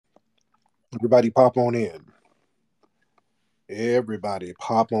Everybody pop on in. Everybody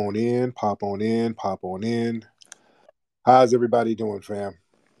pop on in, pop on in, pop on in. How's everybody doing, fam?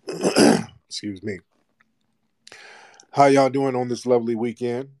 Excuse me. How y'all doing on this lovely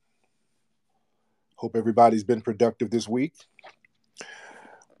weekend? Hope everybody's been productive this week.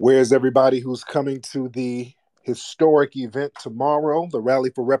 Where's everybody who's coming to the historic event tomorrow? The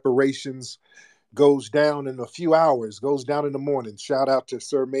Rally for Reparations goes down in a few hours, goes down in the morning. Shout out to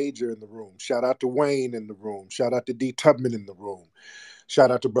Sir Major in the room. Shout out to Wayne in the room. Shout out to D. Tubman in the room.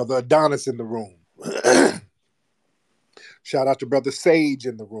 Shout out to Brother Adonis in the room. Shout out to Brother Sage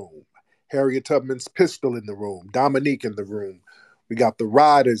in the room. Harriet Tubman's pistol in the room. Dominique in the room. We got the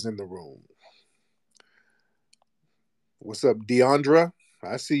Riders in the room. What's up, Deandra?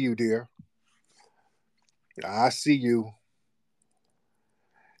 I see you, dear. I see you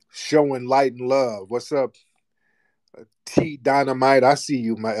showing light and love. What's up, T Dynamite? I see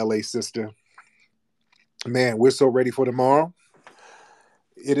you, my LA sister. Man, we're so ready for tomorrow.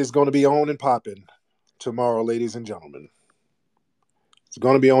 It is going to be on and popping tomorrow, ladies and gentlemen. It's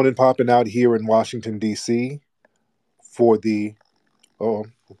going to be on and popping out here in Washington, D.C. for the. Oh,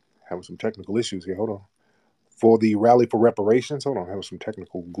 having some technical issues here. Hold on. For the Rally for Reparations. Hold on. Having some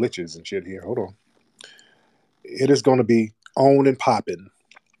technical glitches and shit here. Hold on. It is going to be on and popping.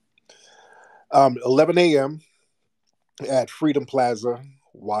 11 a.m. at Freedom Plaza,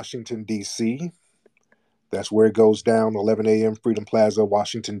 Washington, D.C. That's where it goes down. 11 a.m. Freedom Plaza,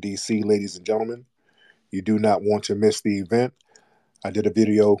 Washington, D.C. Ladies and gentlemen, you do not want to miss the event. I did a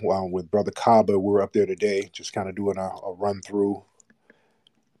video with Brother Kaba. We were up there today, just kind of doing a run through,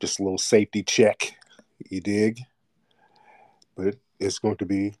 just a little safety check. You dig? But it's going to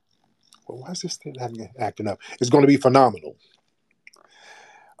be. Well, why is this thing acting up? It's going to be phenomenal.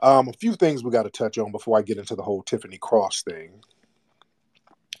 A few things we got to touch on before I get into the whole Tiffany Cross thing.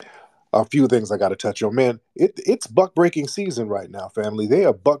 A few things I got to touch on. Man, it's buck breaking season right now, family. They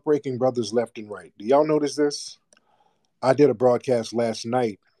are buck breaking brothers left and right. Do y'all notice this? I did a broadcast last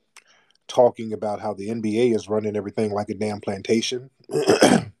night talking about how the NBA is running everything like a damn plantation.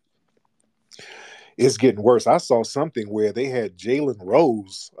 It's getting worse. I saw something where they had Jalen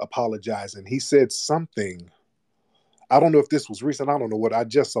Rose apologizing. He said something. I don't know if this was recent. I don't know what. I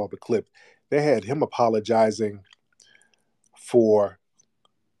just saw the clip. They had him apologizing for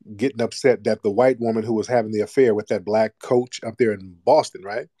getting upset that the white woman who was having the affair with that black coach up there in Boston,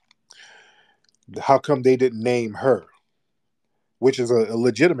 right? How come they didn't name her? Which is a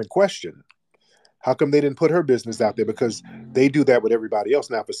legitimate question. How come they didn't put her business out there? Because they do that with everybody else.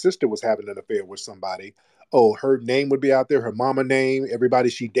 Now, if a sister was having an affair with somebody, oh, her name would be out there, her mama name, everybody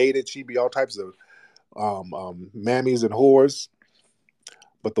she dated, she'd be all types of mammies and whores.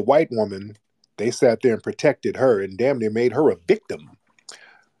 But the white woman, they sat there and protected her and damn near made her a victim.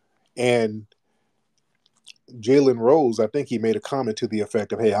 And Jalen Rose, I think he made a comment to the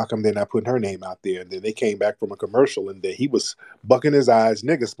effect of, hey, how come they're not putting her name out there? And then they came back from a commercial and then he was bucking his eyes,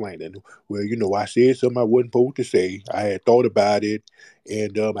 niggas explaining, well, I said something I wasn't supposed to say. I had thought about it.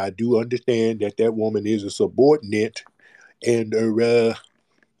 And I do understand that that woman is a subordinate. And,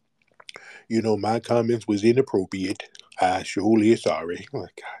 my comments was inappropriate. I surely sorry. I'm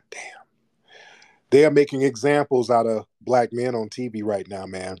like, God damn. They are making examples out of black men on TV right now,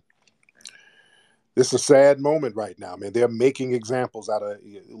 man. This is a sad moment right now, man. They're making examples out of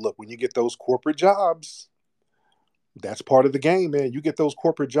look, when you get those corporate jobs, that's part of the game, man. You get those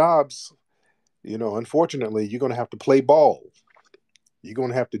corporate jobs, unfortunately, you're gonna have to play ball. You're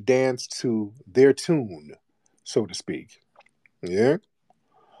gonna have to dance to their tune, so to speak. Yeah.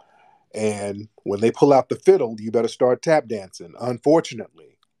 And when they pull out the fiddle, you better start tap dancing.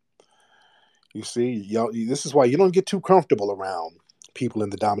 Unfortunately. You see, y'all, this is why you don't get too comfortable around people in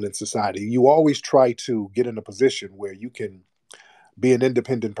the dominant society. You always try to get in a position where you can be an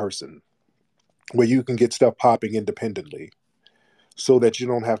independent person, where you can get stuff popping independently so that you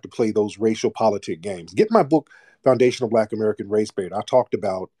don't have to play those racial politic games. Get my book, Foundational Black American Race Bait. I talked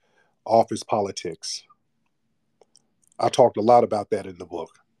about office politics. I talked a lot about that in the book.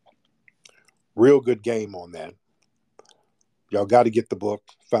 Real good game on that. Y'all got to get the book,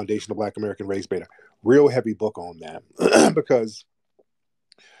 Foundational Black American Race Beta. Real heavy book on that because,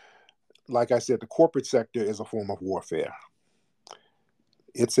 like I said, the corporate sector is a form of warfare.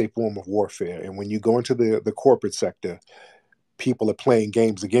 It's a form of warfare. And when you go into the corporate sector, people are playing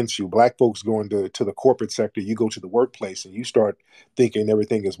games against you. Black folks go to the corporate sector, you go to the workplace and you start thinking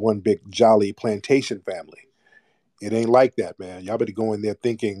everything is one big jolly plantation family. It ain't like that, man. Y'all better go in there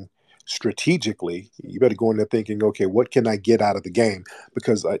thinking strategically. You better go in there thinking, okay, what can I get out of the game?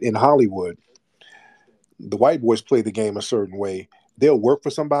 Because in Hollywood, the white boys play the game a certain way. They'll work for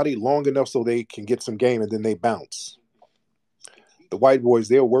somebody long enough so they can get some game and then they bounce. The white boys,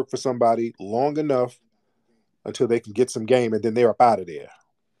 they'll work for somebody long enough until they can get some game and then they're up out of there.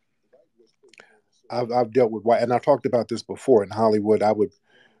 I've dealt with white, and I talked about this before in Hollywood. I would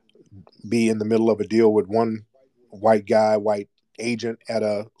be in the middle of a deal with one white guy, white agent at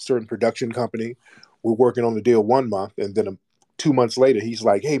a certain production company. We're working on the deal 1 month, and then 2 months later, he's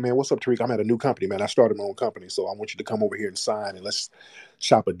like, "Hey man, what's up, Tariq? I'm at a new company, man. I started my own company, so I want you to come over here and sign, and let's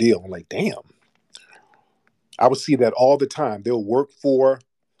shop a deal." I'm like, "Damn." I would see that all the time. They'll work for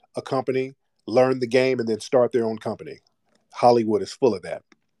a company, learn the game, and then start their own company. Hollywood is full of that.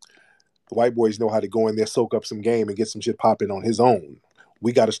 The white boys know how to go in there, soak up some game, and get some shit popping on his own.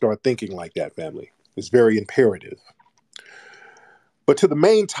 We got to start thinking like that, family. It's very imperative. But to the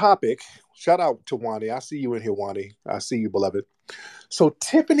main topic, shout out to Wani. I see you in here, Wani. I see you, beloved. So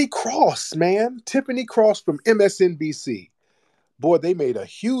Tiffany Cross, man. Tiffany Cross from MSNBC. Boy, they made a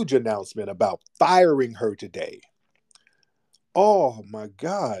huge announcement about firing her today. Oh my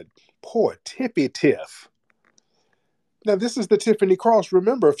God. Poor Tippy Tiff. Now, this is the Tiffany Cross.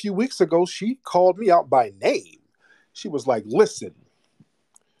 Remember, a few weeks ago, she called me out by name. She was like, "Listen,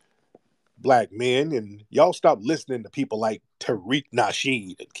 black men, and y'all stop listening to people like Tariq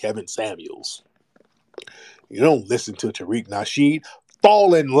Nasheed and Kevin Samuels. You don't listen to Tariq Nasheed.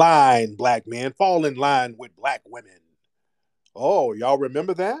 Fall in line, black men. Fall in line with black women." Oh, y'all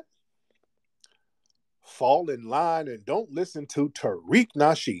remember that? Fall in line and don't listen to Tariq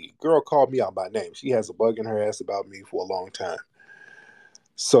Nasheed. Girl called me out by name. She has a bug in her ass about me for a long time.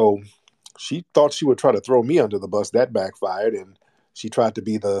 So she thought she would try to throw me under the bus. That backfired, and she tried to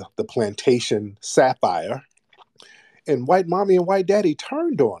be the plantation sapphire. And white mommy and white daddy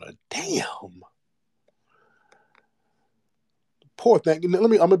turned on her. Damn. Poor thing. I'm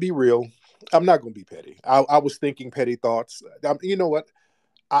gonna be real. I'm not gonna be petty. I was thinking petty thoughts. You know what?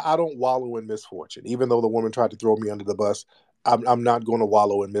 I don't wallow in misfortune. Even though the woman tried to throw me under the bus, I'm not going to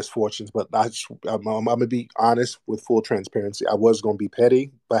wallow in misfortunes. But I'm going to be honest with full transparency. I was going to be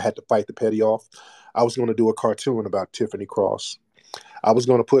petty, but I had to fight the petty off. I was going to do a cartoon about Tiffany Cross. I was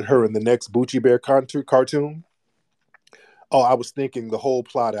going to put her in the next Bucci Bear cartoon. Oh, I was thinking the whole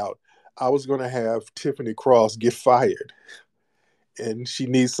plot out. I was going to have Tiffany Cross get fired, and she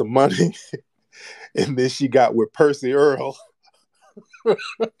needs some money, and then she got with Percy Earl.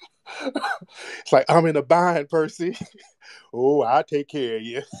 It's like, "I'm in a bind, Percy." "Oh, I'll take care of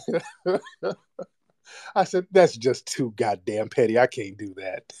you." I said, "That's just too goddamn petty. I can't do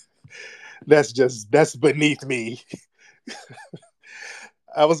that. That's beneath me."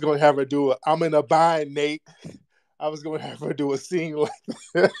 I was going to have her do "I'm in a bind, Nate." I was going to have her do a scene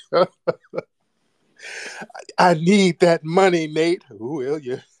like "I need that money, Nate." "Oh,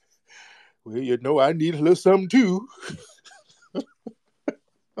 well, you know, I need a little something too."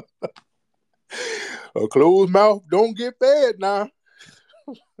 "A closed mouth don't get fed now."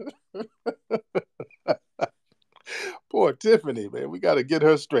 Poor Tiffany, man. We got to get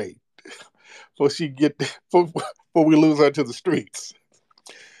her straight before we lose her to the streets.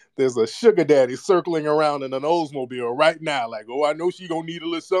 There's a sugar daddy circling around in an Oldsmobile right now, like, "Oh, I know she gonna need a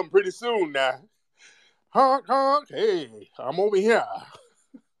little something pretty soon now. Honk, honk. Hey, I'm over here."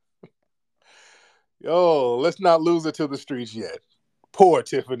 Yo, let's not lose her to the streets yet. Poor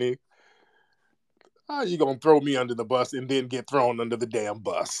Tiffany. How you gonna throw me under the bus and then get thrown under the damn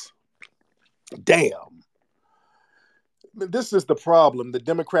bus? Damn. This is the problem. The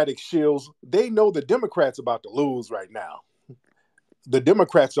Democratic shills, they know the Democrats about to lose right now. The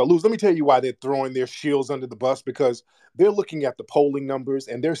Democrats are lose. Let me tell you why they're throwing their shields under the bus, because they're looking at the polling numbers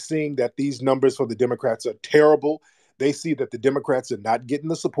and they're seeing that these numbers for the Democrats are terrible. They see that the Democrats are not getting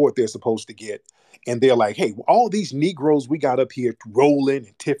the support they're supposed to get. And they're like, "Hey, all these Negroes we got up here, Roland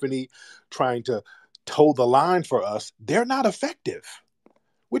and Tiffany, trying to toe the line for us, they're not effective,"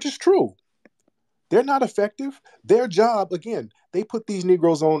 which is true. They're not effective. Their job, again, they put these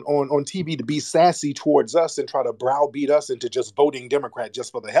Negroes on TV to be sassy towards us and try to browbeat us into just voting Democrat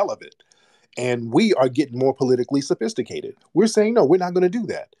just for the hell of it. And we are getting more politically sophisticated. We're saying, no, we're not going to do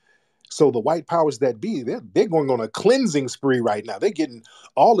that. So the white powers that be, they're going on a cleansing spree right now. They're getting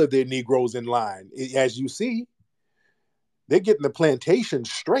all of their Negroes in line. As you see, they're getting the plantation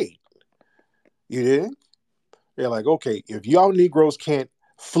straight. You did? They're like, "Okay, if y'all Negroes can't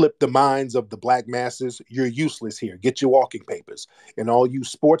flip the minds of the black masses, you're useless here. Get your walking papers. And all you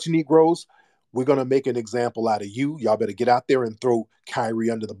sports Negroes, we're going to make an example out of you. Y'all better get out there and throw Kyrie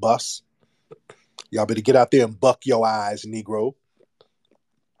under the bus. Y'all better get out there and buck your eyes, Negro."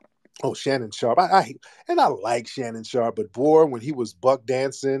 Oh, Shannon Sharp. I like Shannon Sharp, but boy, when he was buck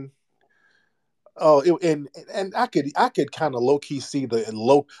dancing, And I could kind of low key see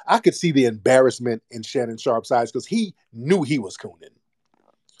I could see the embarrassment in Shannon Sharp's eyes because he knew he was cooning.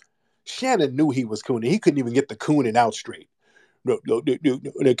 Shannon knew he was cooning. He couldn't even get the cooning out straight. No,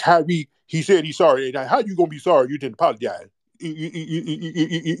 Kyrie, he said he's sorry. Now, how you gonna be sorry? You didn't apologize.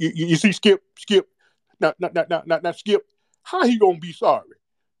 You see, Skip, not Skip. How he gonna be sorry?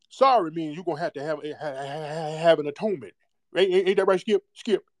 Sorry means you're gonna have to have an atonement. Ain't that right, Skip?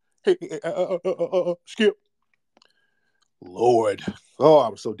 Skip. Hey, Skip. Lord, oh, I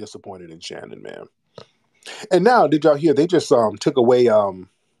was so disappointed in Shannon, man. And now, did y'all hear? They just took away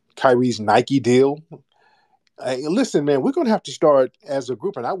Kyrie's Nike deal. Hey, listen, man, we're gonna have to start as a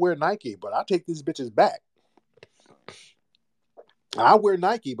group, and I wear Nike, but I take these bitches back. I wear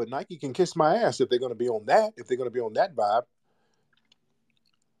Nike, but Nike can kiss my ass if they're gonna be on that. If they're gonna be on that vibe,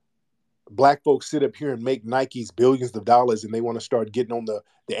 black folks sit up here and make Nikes billions of dollars, and they want to start getting on the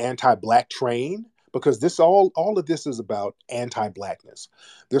anti-black train because this all of this is about anti-blackness.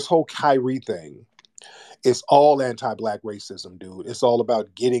 This whole Kyrie thing. It's all anti-black racism, dude. It's all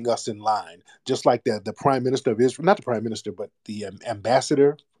about getting us in line. Just like the prime minister of Israel, not the prime minister, but the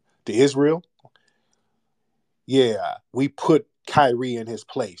ambassador to Israel. Yeah, we put Kyrie in his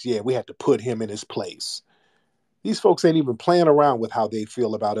place. Yeah, we had to put him in his place. These folks ain't even playing around with how they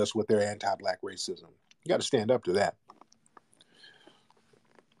feel about us with their anti-black racism. You got to stand up to that.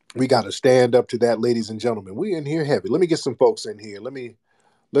 We got to stand up to that, ladies and gentlemen. We in here heavy. Let me get some folks in here.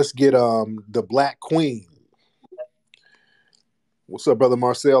 Let's get the Black Queen. What's up, brother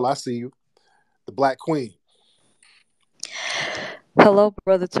Marcel? I see you. The Black Queen. Hello,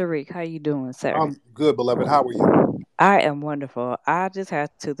 brother Tariq. How you doing, sir? I'm good, beloved. How are you? I am wonderful. I just have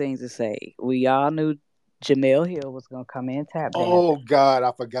two things to say. We all knew Jamel Hill was gonna come in tap Oh dancing. God,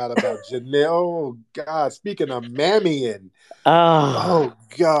 I forgot about Janelle. Oh God, speaking of mammying. Oh, Oh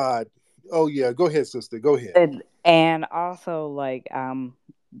God. Oh yeah. Go ahead, sister. Go ahead. and also like I'm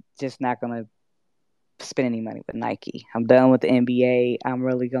just not gonna spend any money with Nike. I'm done with the NBA. I'm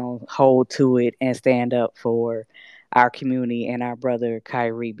really gonna hold to it and stand up for our community and our brother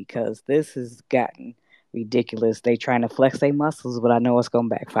Kyrie because this has gotten ridiculous. They trying to flex their muscles, but I know it's gonna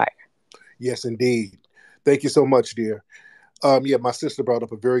backfire. Yes, indeed. Thank you so much, dear. Yeah, my sister brought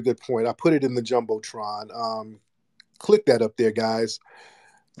up a very good point. I put it in the jumbotron. Click that up there, guys.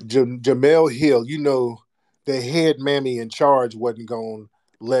 Jamel Hill. The head mammy in charge wasn't going to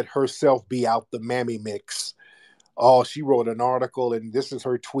let herself be out the mammy mix. Oh, she wrote an article, and this is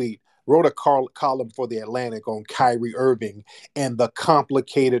her tweet. Wrote a column for the Atlantic on Kyrie Irving and the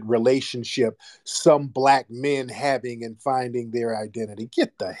complicated relationship some black men having and finding their identity.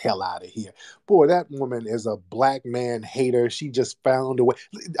 Get the hell out of here. Boy, that woman is a black man hater. She just found a way.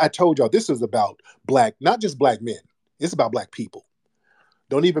 I told y'all, this is about not just black men. It's about black people.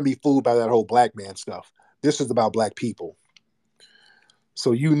 Don't even be fooled by that whole black man stuff. This is about black people.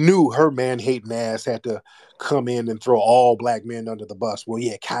 So you knew her man hating ass had to come in and throw all black men under the bus. Well,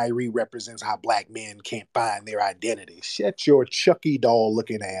 yeah, Kyrie represents how black men can't find their identity. Shut your Chucky doll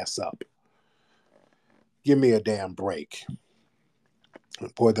looking ass up. Give me a damn break.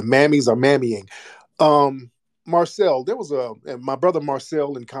 Boy, the mammies are mammying. Marcel, there was my brother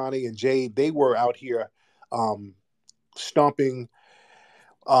Marcel and Connie and Jade, they were out here um, stomping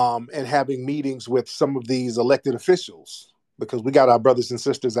and having meetings with some of these elected officials because we got our brothers and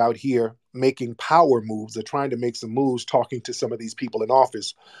sisters out here making power moves. They're trying to make some moves, talking to some of these people in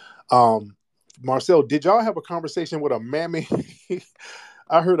office. Um, Marcel, did y'all have a conversation with a mammy?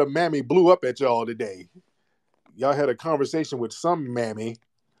 I heard a mammy blew up at y'all today. Y'all had a conversation with some mammy,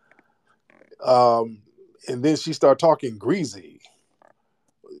 um, and then she started talking greasy.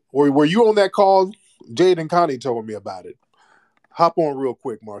 Were you on that call? Jade and Connie told me about it. Hop on real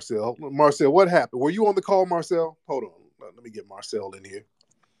quick, Marcel. Marcel, what happened? Were you on the call, Marcel? Hold on. Let me get Marcel in here.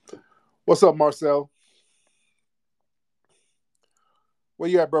 What's up, Marcel? Where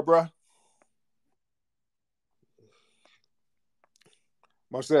you at, bruh?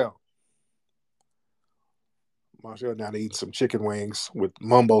 Marcel. Marcel down eating some chicken wings with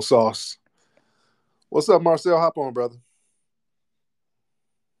mumbo sauce. What's up, Marcel? Hop on, brother.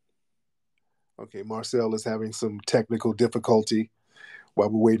 Okay, Marcel is having some technical difficulty. While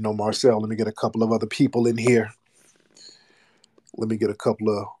we're waiting on Marcel, let me get a couple of other people in here. Let me get a couple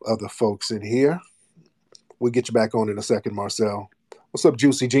of other folks in here. We'll get you back on in a second, Marcel. What's up,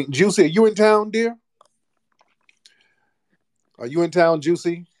 Juicy? Juicy, are you in town, dear? Are you in town,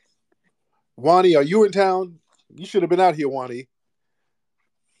 Juicy? Wani, are you in town? You should have been out here, Wani.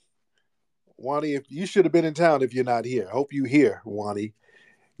 Wani, if you should have been in town if you're not here. I hope you here, Wani.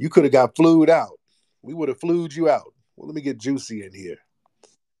 You could have got flued out. We would have flued you out. Well, let me get Juicy in here.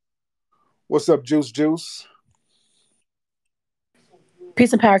 What's up, Juice Juice?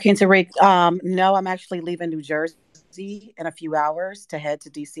 Peace and power, King Tariq. No, I'm actually leaving New Jersey in a few hours to head to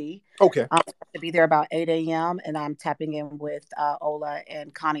DC. Okay. I have to be there about 8 a.m. and I'm tapping in with Ola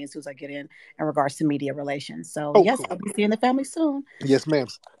and Connie as soon as I get in regards to media relations. So Oh, yes, cool. I'll be seeing the family soon. Yes, ma'am.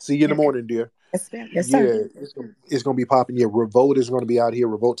 See you in the Yes, morning, dear. yes, ma'am. Yes, sir. Yeah, it's gonna be popping. Yeah, Revolt is gonna be out here.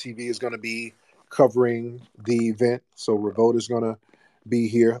 Revolt TV is gonna be covering the event. So Revolt is gonna be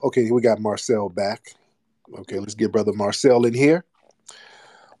here. Okay, we got Marcel back. Okay, let's get brother Marcel in here.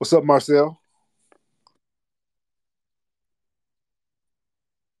 What's up, Marcel?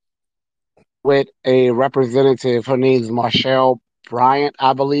 With a representative. Her name's Marshall Bryant,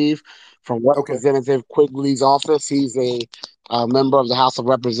 I believe, from Okay. Representative Quigley's office. He's a member of the House of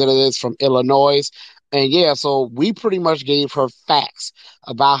Representatives from Illinois. And yeah, so we pretty much gave her facts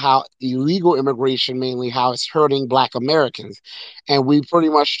about how illegal immigration, mainly how it's hurting Black Americans, and we pretty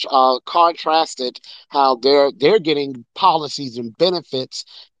much contrasted how they're getting policies and benefits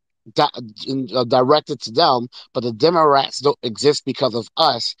directed to them, but the Democrats don't exist because of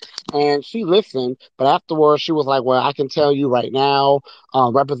us. And she listened, but afterwards she was like, "Well, I can tell you right now,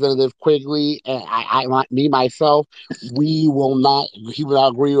 Representative Quigley and me myself, we will not. He will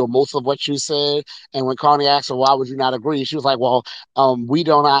not agree with most of what you said." And when Connie asked her, "Why would you not agree?" She was like, "Well, we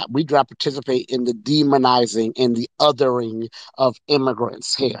do not participate in the demonizing and the othering of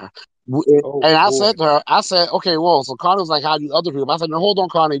immigrants here." Oh And I boy. said to her, I said, okay, well, so Connie was like, how do other people? I said, no, hold on,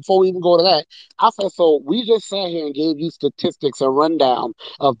 Connie, before we even go to that, I said, so we just sat here and gave you statistics, a rundown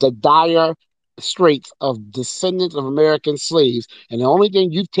of the dire straits of descendants of American slaves. And the only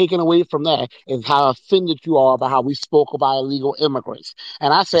thing you've taken away from that is how offended you are about how we spoke about illegal immigrants.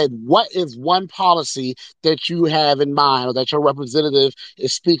 And I said, what is one policy that you have in mind or that your representative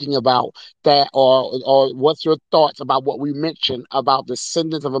is speaking about that, or what's your thoughts about what we mentioned about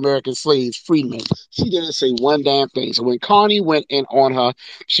descendants of American slaves, freedmen? She didn't say one damn thing. So when Connie went in on her,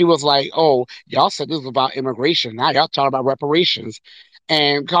 she was like, "Oh, y'all said this was about immigration. Now y'all talking about reparations."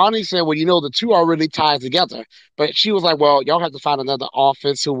 And Connie said, "Well, the two are really tied together." But she was like, "Well, y'all have to find another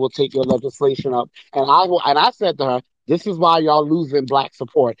office who will take your legislation up." And I said to her, this is why y'all losing Black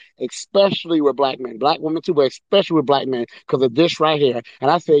support, especially with Black men, Black women too, but especially with Black men, because of this right here.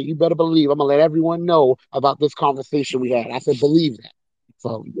 And I said, you better believe I'm gonna let everyone know about this conversation we had. I said, believe that.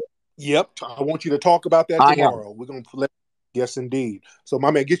 So Yep. I want you to talk about that I am. tomorrow. We're gonna let. Yes, indeed. So,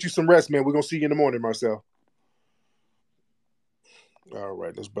 my man, get you some rest, man. We're gonna see you in the morning, Marcel. All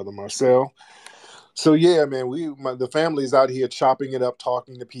right, that's brother Marcel. So yeah, man, the family's out here chopping it up,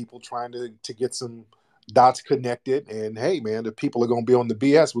 talking to people, trying to get some dots connected. And hey, man, the people are going to be on the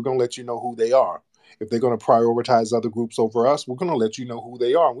BS. We're going to let you know who they are. If they're going to prioritize other groups over us, we're going to let you know who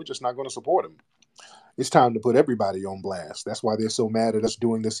they are. And we're just not going to support them. It's time to put everybody on blast. That's why they're so mad at us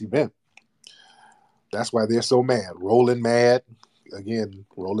doing this event. That's why they're so mad. Roland mad. Again,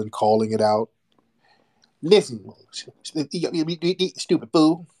 Roland calling it out. Listen, stupid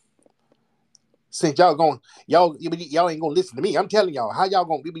fool. Since y'all ain't gonna listen to me. I'm telling y'all, how y'all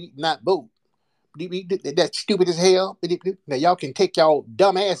gonna be not vote? That's stupid as hell. Now y'all can take y'all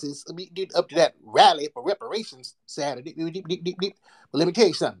dumb asses up to that rally for reparations Saturday. But let me tell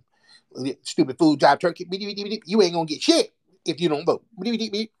you something. Stupid food job turkey. You ain't gonna get shit if you don't vote.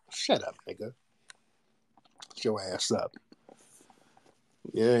 Shut up, nigga. Shut your ass up.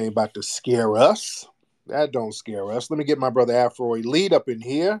 You ain't about to scare us. That don't scare us. Let me get my brother Afro Elite up in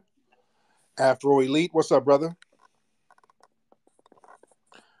here. Afro Elite, what's up, brother?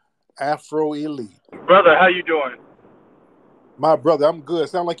 Afro Elite. Brother, how you doing? My brother, I'm good.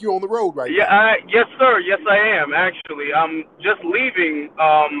 Sound like you're on the road right Yeah, now. yes, sir. Yes, I am actually. I'm just leaving.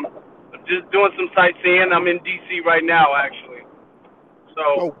 Just doing some sightseeing. I'm in D.C. right now, actually. So,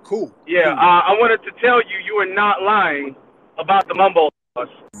 Oh, cool, yeah, cool. I wanted to tell you you are not lying about the mumbo sauce.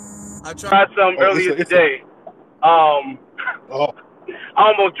 I tried some Oh, earlier it's a. today. Um, Oh,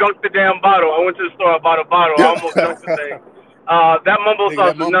 I almost drunk the damn bottle. I went to the store, I bought a bottle. I almost drunk the thing. That mumbo nigga, sauce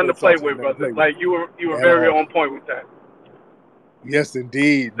that was nothing mumbo to play sauce ain't with, nothing to brother. play with Like you were at very all. on point with that. Yes,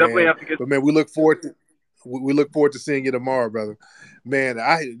 indeed, Definitely man. have to get. But man, we look forward to seeing you tomorrow, brother. Man,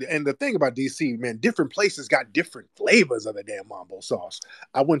 and the thing about DC, man, different places got different flavors of the damn mambo sauce.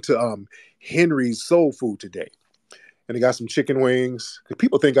 I went to Henry's Soul Food today, and they got some chicken wings.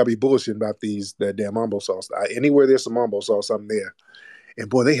 People think I be bullshitting about that damn mambo sauce. Anywhere there's some mambo sauce, I'm there. And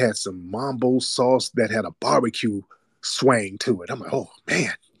boy, they had some mambo sauce that had a barbecue swang to it. I'm like, oh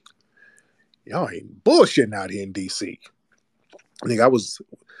man, y'all ain't bullshitting out here in DC. I think I was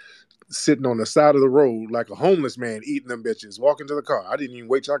sitting on the side of the road like a homeless man eating them bitches, walking to the car. I didn't even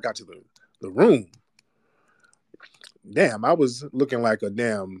wait till I got to the room. Damn, I was looking like a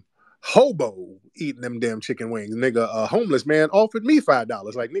damn hobo eating them damn chicken wings. Nigga, a homeless man offered me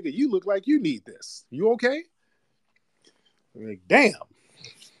 $5. Like, nigga, you look like you need this. You okay? I'm like, damn.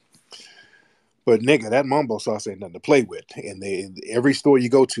 But nigga, that mambo sauce ain't nothing to play with. And every store you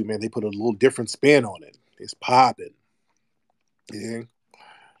go to, man, they put a little different spin on it. It's popping. Yeah.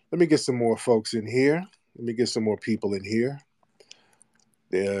 Let me get some more folks in here. Let me get some more people in here.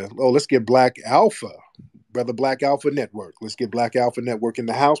 Yeah. Oh, let's get Black Alpha. Brother Black Alpha Network. Let's get Black Alpha Network in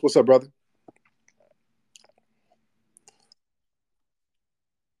the house. What's up, brother?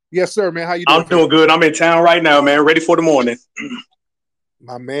 Yes, sir, man. How you doing? I'm doing good. I'm in town right now, man. Ready for the morning.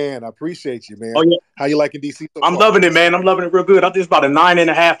 My man, I appreciate you, man. Oh, yeah. How you liking DC so I'm far? loving it, man. I'm loving it real good. I'm just about a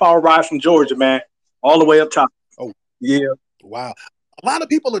 9.5-hour ride from Georgia, man. All the way up top. Oh, yeah. Wow. A lot of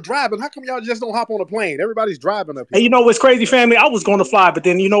people are driving. How come y'all just don't hop on a plane? Everybody's driving up here. Hey, you know what's crazy, family? I was going to fly, but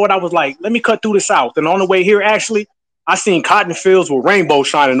then you know what? I was like, let me cut through the South. And on the way here, actually, I seen cotton fields with rainbows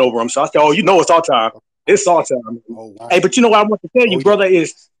shining over them. So I said, oh, you know it's our time. It's our time. Oh, wow. Hey, but you know what I want to tell you, brother,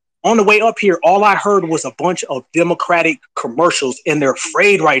 is on the way up here, all I heard was a bunch of Democratic commercials, and they're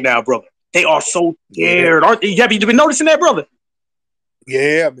afraid right now, brother. They are so scared. Aren't you? Have you been noticing that, brother?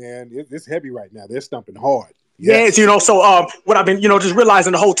 Yeah, man. It's heavy right now. They're stumping hard. Yes, you know, so what I've been, just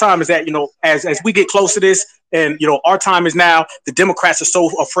realizing the whole time is that, as we get close to this and, our time is now, the Democrats are so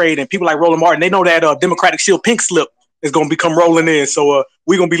afraid, and people like Roland Martin, they know that Democratic Shield pink slip is going to become rolling in. So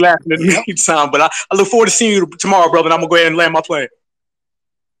we're going to be laughing in the meantime. But I look forward to seeing you tomorrow, brother, and I'm going to go ahead and land my plane.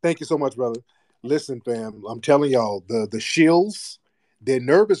 Thank you so much, brother. Listen, fam, I'm telling y'all, the shills, they're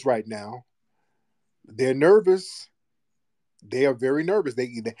nervous right now. They're nervous. They are very nervous.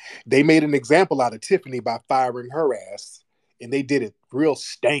 They made an example out of Tiffany by firing her ass, and they did it real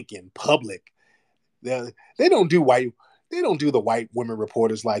stank in public. They don't do the white women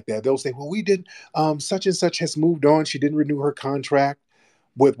reporters like that. They'll say, well, we did such and such has moved on. She didn't renew her contract.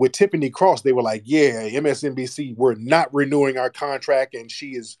 With Tiffany Cross, they were like, yeah, MSNBC, we're not renewing our contract, and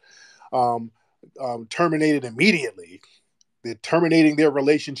she is terminated immediately. They're terminating their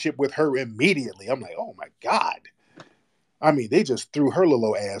relationship with her immediately. I'm like, oh my God. I mean, they just threw her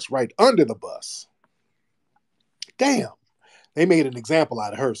little ass right under the bus. Damn. They made an example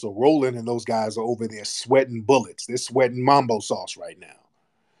out of her. So Roland and those guys are over there sweating bullets. They're sweating mambo sauce right now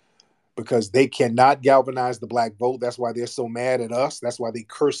because they cannot galvanize the black vote. That's why they're so mad at us. That's why they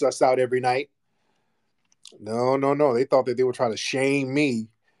curse us out every night. No. They thought that they were trying to shame me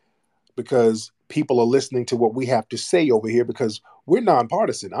because people are listening to what we have to say over here because we're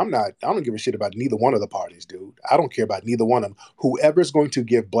nonpartisan. I don't give a shit about neither one of the parties, dude. I don't care about neither one of them. Whoever's going to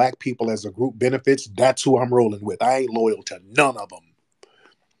give black people as a group benefits, that's who I'm rolling with. I ain't loyal to none of them.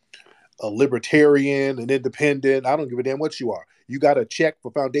 A libertarian, an independent, I don't give a damn what you are. You got a check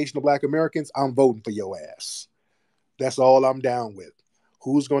for foundational black Americans, I'm voting for your ass. That's all I'm down with.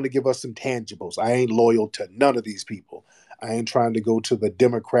 Who's going to give us some tangibles? I ain't loyal to none of these people. I ain't trying to go to the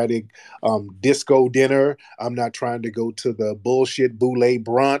Democratic disco dinner. I'm not trying to go to the bullshit boule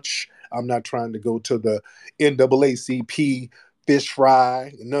brunch. I'm not trying to go to the NAACP fish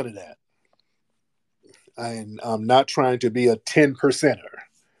fry. None of that. I'm not trying to be a 10%er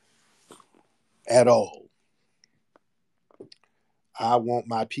at all. I want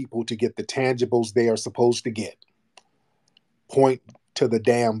my people to get the tangibles they are supposed to get. Point to the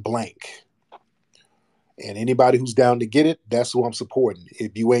damn blank. And anybody who's down to get it, that's who I'm supporting.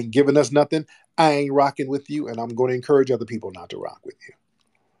 If you ain't giving us nothing, I ain't rocking with you, and I'm going to encourage other people not to rock with you.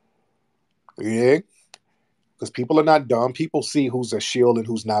 Yeah? Because people are not dumb. People see who's a shield and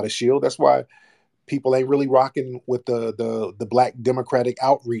who's not a shield. That's why people ain't really rocking with the black Democratic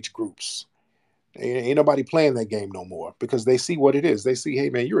outreach groups. Ain't nobody playing that game no more because they see what it is. They see,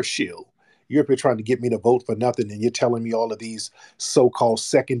 hey, man, you're a shield. You're up here trying to get me to vote for nothing, and you're telling me all of these so-called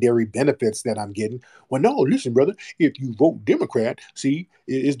secondary benefits that I'm getting. Well, no, listen, brother, if you vote Democrat, see,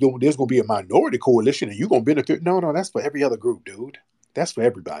 there's going to be a minority coalition, and you're going to benefit. No, that's for every other group, dude. That's for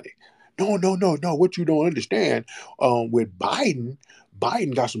everybody. No. What you don't understand, with Biden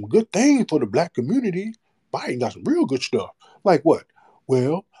got some good things for the black community. Biden got some real good stuff. Like what?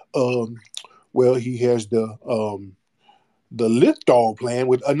 Well, he has the Liftoff plan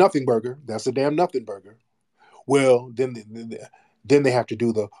with a nothing burger. That's a damn nothing burger. Well, then they have to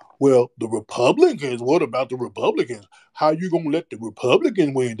do the Republicans. What about the Republicans? How you gonna let the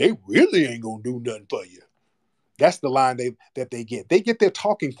Republicans win? They really ain't gonna do nothing for you. That's the line that they get. They get their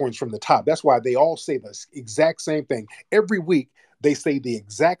talking points from the top. That's why they all say the exact same thing. Every week, they say the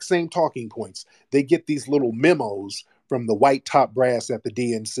exact same talking points. They get these little memos from the white top brass at the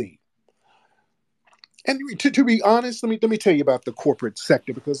DNC. And to be honest, let me tell you about the corporate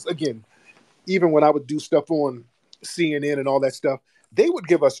sector, because again, even when I would do stuff on CNN and all that stuff, they would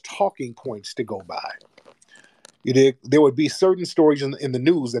give us talking points to go by. There would be certain stories in the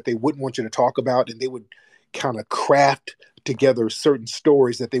news that they wouldn't want you to talk about, and they would kind of craft together certain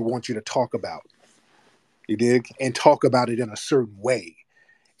stories that they want you to talk about. You dig? And talk about it in a certain way.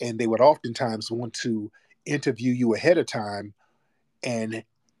 And they would oftentimes want to interview you ahead of time and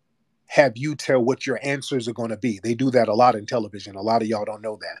have you tell what your answers are going to be. They do that a lot in television. A lot of y'all don't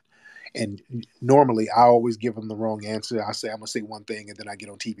know that. And normally I always give them the wrong answer. I say, I'm going to say one thing, and then I get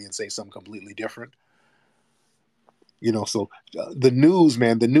on TV and say something completely different. So the news,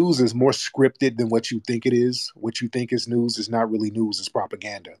 man, the news is more scripted than what you think it is. What you think is news is not really news, it's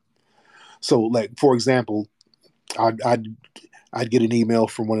propaganda. So, like, for example, I'd get an email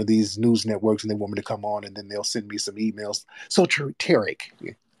from one of these news networks, and they want me to come on, and then they'll send me some emails. So, Tariq,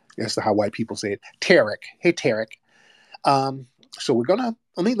 that's how white people say it. Tariq, hey Tariq. So we're gonna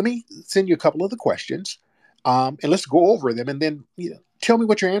let me send you a couple of the questions, and let's go over them, and then tell me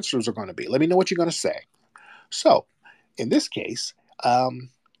what your answers are going to be. Let me know what you're going to say. So, in this case, a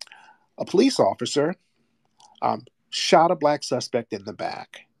police officer shot a black suspect in the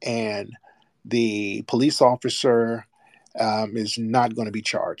back, and the police officer is not going to be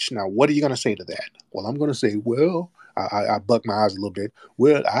charged. Now, what are you going to say to that? Well, I'm going to say, well, I buck my eyes a little bit.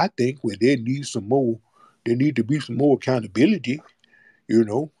 Well, I think there needs to be some more accountability.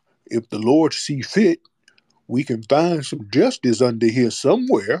 If the Lord see fit, we can find some justice under here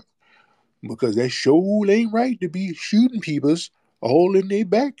somewhere, because that sure ain't right to be shooting people's all in their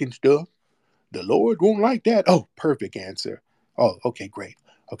back and stuff. The Lord won't like that. Oh, perfect answer. Oh, okay, great.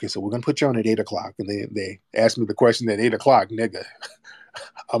 Okay, so we're going to put you on at 8 o'clock. And they asked me the question at 8 o'clock, nigga.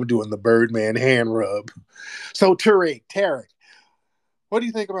 I'm doing the Birdman hand rub. So, Tariq, what do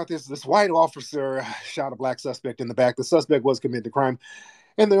you think about this? This white officer shot a black suspect in the back. The suspect was committed the crime,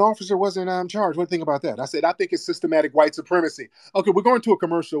 and the officer wasn't charged. What do you think about that? I said, I think it's systematic white supremacy. Okay, we're going to a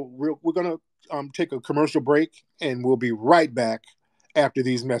commercial. We're going to take a commercial break, and we'll be right back after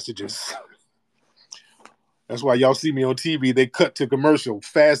these messages. That's why y'all see me on TV. They cut to commercial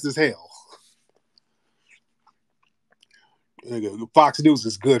fast as hell. Fox News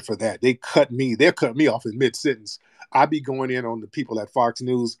is good for that. They'll cut me off in mid-sentence. I be going in on the people at Fox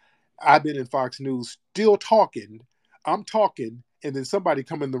News. I've been in Fox News still talking. I'm talking, and then somebody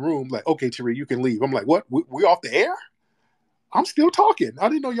come in the room like, okay, Tariq, you can leave. I'm like, what? We off the air? I'm still talking. I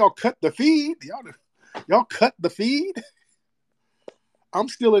didn't know y'all cut the feed. Y'all cut the feed? I'm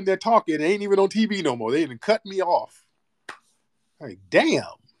still in there talking. It ain't even on TV no more. They didn't cut me off. Like, damn.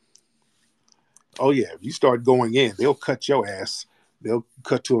 Oh, yeah. If you start going in, they'll cut your ass. They'll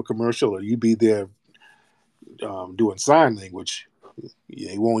cut to a commercial, or you be there doing sign language.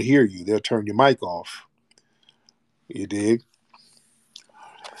 They won't hear you. They'll turn your mic off. You dig?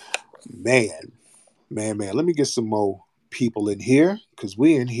 Man. Let me get some more people in here, because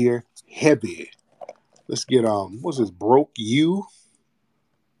we in here heavy. Let's get, what's this, Broke You?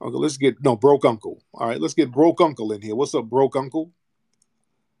 Okay, Broke Uncle. All right, let's get Broke Uncle in here. What's up, Broke Uncle?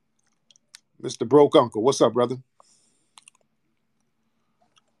 Mr. Broke Uncle, what's up, brother?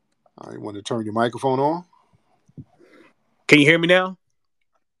 I want to turn your microphone on. Can you hear me now?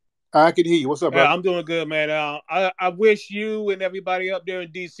 I can hear you. What's up, brother? I'm doing good, man. I wish you and everybody up there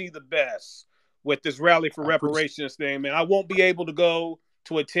in D.C. the best with this rally for reparations thing, man. I won't be able to go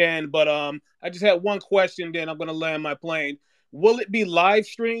to attend, but I just had one question, then I'm going to land my plane. Will it be live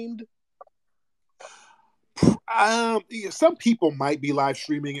streamed? Some people might be live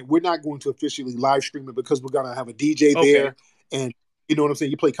streaming it. We're not going to officially live stream it, because we're going to have a DJ there, and you know what I'm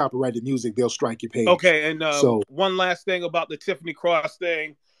saying? You play copyrighted music, they'll strike your page. Okay, and so one last thing about the Tiffany Cross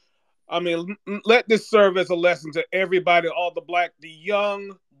thing. I mean, let this serve as a lesson to everybody, all the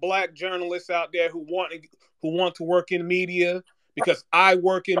young black journalists out there who want to work in media, because I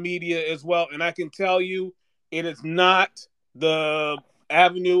work in media as well, and I can tell you, it is not the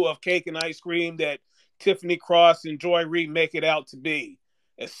avenue of cake and ice cream that Tiffany Cross and Joy Reid make it out to be.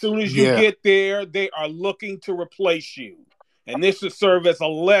 As soon as you get there, they are looking to replace you. And this should serve as a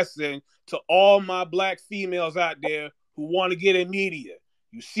lesson to all my black females out there who want to get in media.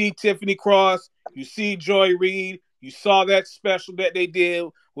 You see Tiffany Cross, you see Joy Reid, you saw that special that they did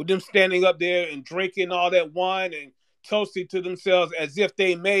with them standing up there and drinking all that wine and toasting to themselves as if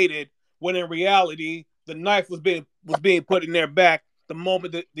they made it, when in reality the knife was being put in their back the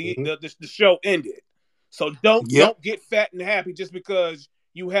moment the show ended. So don't get fat and happy just because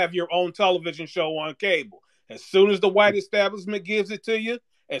you have your own television show on cable. As soon as the white establishment gives it to you,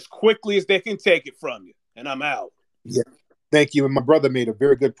 as quickly as they can take it from you. And I'm out. Yeah. Thank you. And my brother made a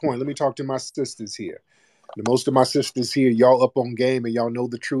very good point. Let me talk to my sisters here. Most of my sisters here, y'all up on game, and y'all know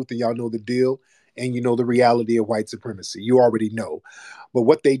the truth, and y'all know the deal. and you know the reality of white supremacy. You already know. But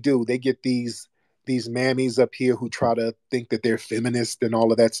what they do, they get these mammies up here who try to think that they're feminist and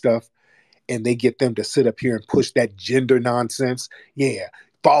all of that stuff, and they get them to sit up here and push that gender nonsense. Yeah,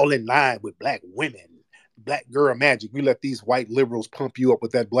 fall in line with black women, black girl magic. You let these white liberals pump you up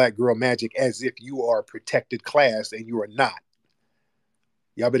with that black girl magic as if you are a protected class and you are not.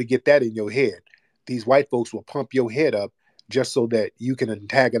 Y'all better get that in your head. These white folks will pump your head up just so that you can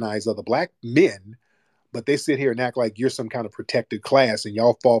antagonize other black men, but they sit here and act like you're some kind of protected class and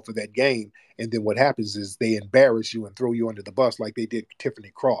y'all fall for that game. And then what happens is they embarrass you and throw you under the bus like they did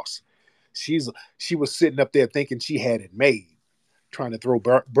Tiffany Cross. She was sitting up there thinking she had it made, trying to throw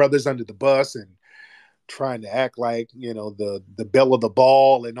brothers under the bus and trying to act like, you know, the belle of the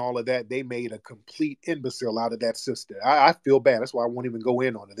ball and all of that. They made a complete imbecile out of that sister. I feel bad. That's why I won't even go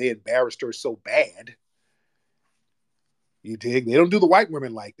in on it. They embarrassed her so bad. You dig? They don't do the white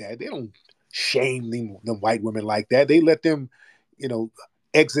women like that. They don't shame them white women like that. They let them, you know,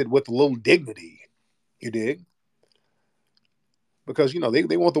 exit with a little dignity. You dig? Because, you know,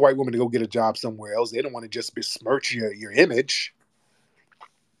 they want the white woman to go get a job somewhere else. They don't want to just besmirch your image.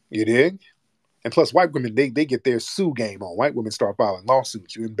 You dig? And plus, white women, they get their sue game on. White women start filing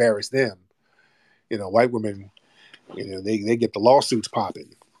lawsuits. You embarrass them. You know, white women, you know, they get the lawsuits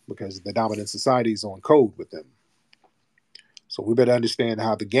popping because the dominant society is on code with them. So we better understand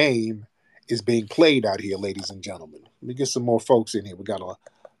how the game is being played out here, ladies and gentlemen. Let me get some more folks in here. We got a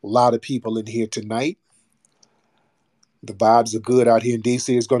lot of people in here tonight. The vibes are good out here in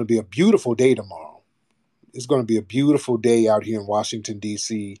D.C. It's going to be a beautiful day tomorrow. It's going to be a beautiful day out here in Washington,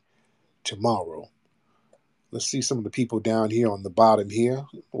 D.C. tomorrow. Let's see some of the people down here on the bottom here.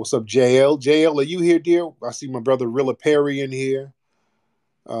 What's up, JL? JL, are you here, dear? I see my brother Rilla Perry in here.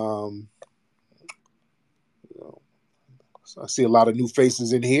 I see a lot of new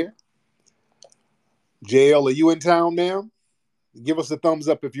faces in here. JL, are you in town, ma'am? Give us a thumbs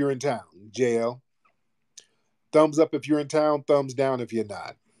up if you're in town, JL. Thumbs up if you're in town, thumbs down if you're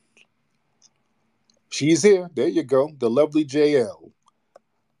not. She's here. There you go. The lovely JL.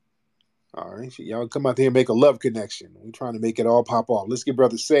 All right. Y'all come out here and make a love connection. We're trying to make it all pop off. Let's get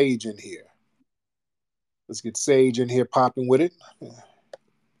Brother Sage in here. Let's get Sage in here popping with it.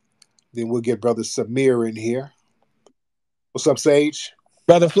 Then we'll get Brother Samir in here. What's up, Sage?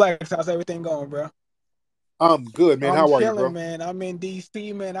 Brother Flex, how's everything going, bro? I'm good, man. I'm How are you, chilling, bro? man. I'm in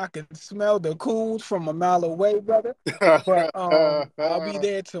DC, man. I can smell the coons from a mile away, brother. But I'll be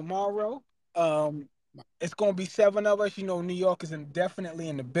there tomorrow. It's gonna be 7 of us. You know, New York is definitely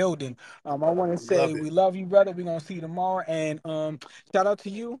in the building. I want to say Love it. we love you, brother. We're gonna see you tomorrow. And shout out to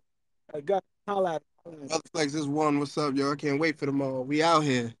you. I got holla at Brother Flex, this one. What's up, y'all? I can't wait for tomorrow. We out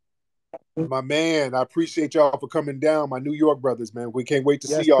here. My man, I appreciate y'all for coming down. My New York brothers, man. We can't wait to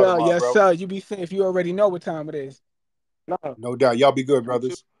see Yes, y'all sir. tomorrow, Yes, bro. sir. You be safe. You already know what time it is. Love. No doubt. Y'all be good,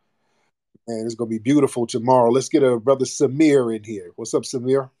 brothers. And it's going to be beautiful tomorrow. Let's get a Brother Samir in here. What's up,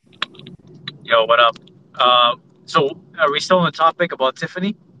 Samir? Yo, what up? So are we still on the topic about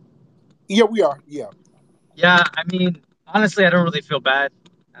Tiffany? Yeah, we are. Yeah. Yeah, I mean, honestly, I don't really feel bad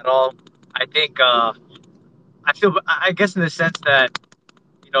at all. I think I guess in the sense that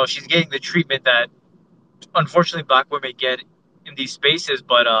she's getting the treatment that unfortunately black women get in these spaces.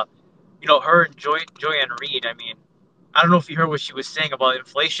 But her and Joyanne Reed. I mean, I don't know if you heard what she was saying about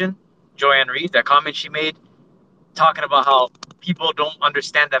inflation. Joyanne Reed, that comment she made, talking about how people don't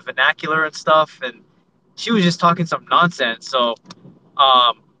understand that vernacular and stuff, and she was just talking some nonsense. So,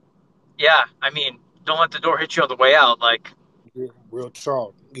 um, yeah, I mean, don't let the door hit you on the way out. Like, Yeah, real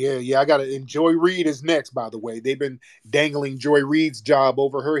talk. Yeah. I got to. And Joy Reid is next, by the way. They've been dangling Joy Reid's job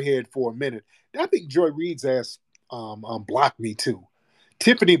over her head for a minute. I think Joy Reid's ass blocked me, too.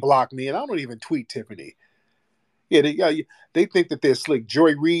 Tiffany blocked me, and I don't even tweet Tiffany. Yeah, they think that they're slick.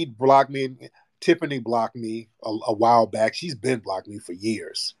 Joy Reid blocked me, and Tiffany blocked me a while back. She's been blocked me for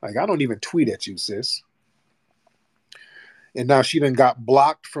years. Like, I don't even tweet at you, sis. And now she done got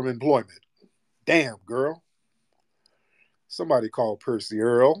blocked from employment. Damn, girl. Somebody call Percy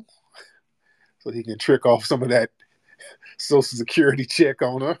Earl so he can trick off some of that Social Security check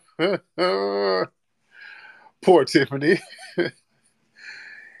on her. Poor Tiffany.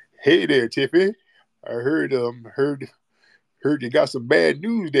 Hey there, Tiffany. I heard you got some bad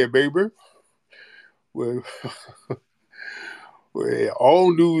news there, baby. Well, well,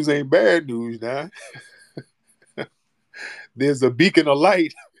 all news ain't bad news now. There's a beacon of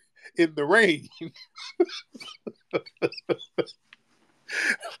light in the rain.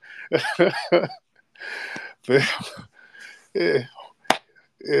 Yeah,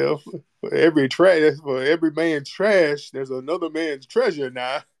 yeah, for every man's trash, there's another man's treasure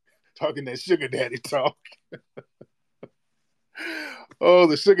now. talking that sugar daddy talk. Oh,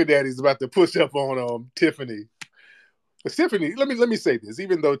 the sugar daddy's about to push up on Tiffany. But Tiffany, let me say this.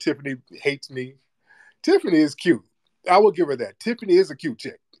 Even though Tiffany hates me, Tiffany is cute. I will give her that. Tiffany is a cute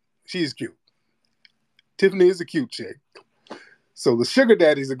chick. She's cute. Tiffany is a cute chick. So the sugar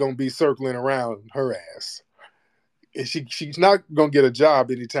daddies are going to be circling around her ass. And she's not going to get a job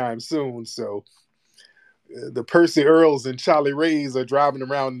anytime soon. So the Percy Earls and Charlie Rays are driving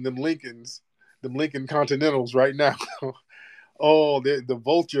around in them Lincoln Continentals right now. Oh, the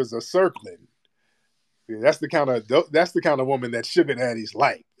vultures are circling. Yeah, that's the kind of woman that sugar daddies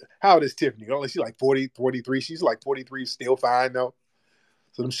like. How old is Tiffany? Only she's like 40, 43. She's like 43, still fine though.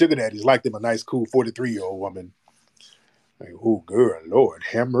 So them sugar daddies like them a nice, cool 43-year-old woman. Like, oh, girl, Lord,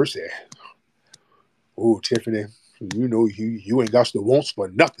 have mercy. Oh, Tiffany, you know you ain't got the wants for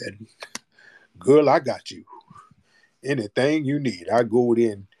nothing. Girl, I got you. Anything you need, I go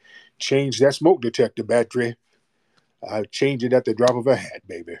there and change that smoke detector battery. I change it at the drop of a hat,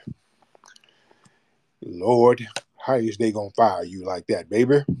 baby. Lord, how is they gonna fire you like that,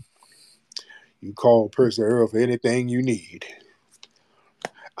 baby? You call Percy Earl for anything you need.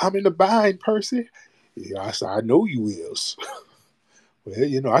 I'm in the bind, Percy. Yeah, I said, I know you is.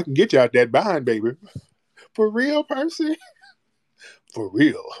 Well, I can get you out that bind, baby. For real, Percy? For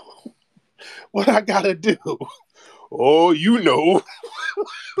real. What I gotta do? Oh, you know.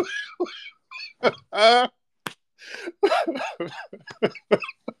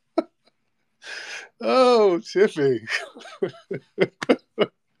 Oh, Tiffany.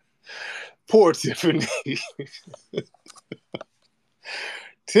 Poor Tiffany.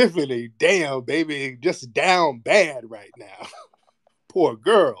 Tiffany, damn, baby, just down bad right now. Poor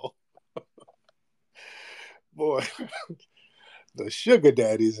girl. Boy, the sugar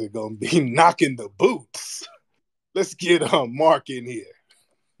daddies are going to be knocking the boots. Let's get Mark in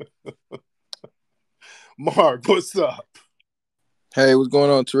here. Mark, what's up? Hey, what's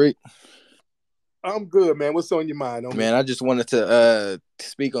going on, Tariq? I'm good, man. What's on your mind? Man, I just wanted to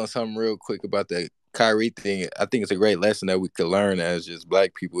speak on something real quick about the Kyrie thing. I think it's a great lesson that we could learn as just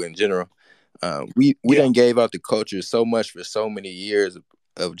black people in general. We done gave out the culture so much for so many years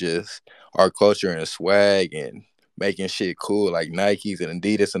of just our culture and swag and making shit cool like Nikes and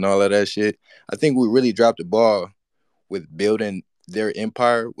Adidas and all of that shit. I think we really dropped the ball with building their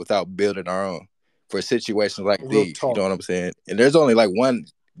empire without building our own for situations like these. You know what I'm saying? And there's only like one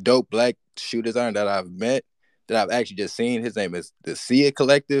dope black shoe designer that I've met that I've actually just seen. His name is the See It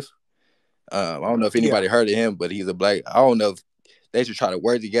Collective. I don't know if anybody heard of him, but he's a black. I don't know if they should try to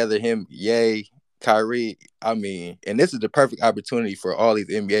work together. Him, Ye, Kyrie. I mean, and this is the perfect opportunity for all these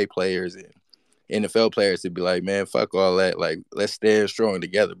NBA players and NFL players to be like, man, fuck all that. Like, let's stand strong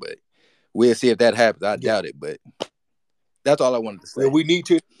together. But we'll see if that happens. I doubt it, but that's all I wanted to say. Well, we need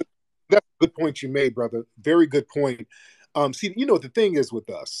to. That's a good point you made, brother. Very good point. See, the thing is with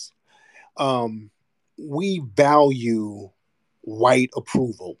us, we value white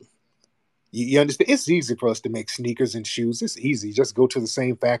approval. You understand? It's easy for us to make sneakers and shoes. It's easy. Just go to the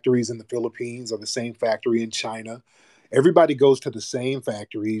same factories in the Philippines or the same factory in China. Everybody goes to the same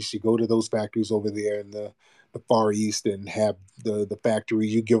factories. You go to those factories over there in the Far East and have the factory.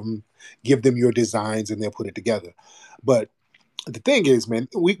 You give them your designs and they'll put it together. But the thing is, man,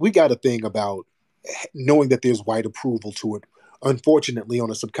 we got a thing about knowing that there's white approval to it. Unfortunately, on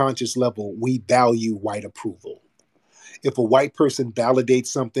a subconscious level, we value white approval. If a white person validates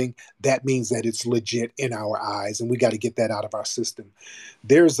something, that means that it's legit in our eyes, and we got to get that out of our system.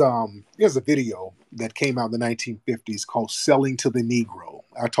 There's a video that came out in the 1950s called Selling to the Negro.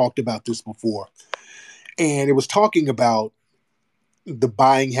 I talked about this before. And it was talking about the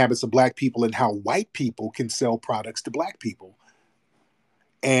buying habits of black people and how white people can sell products to black people.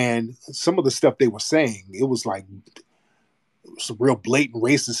 And some of the stuff they were saying, it was like some real blatant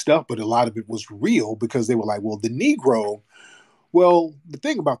racist stuff, but a lot of it was real because they were like, well, the thing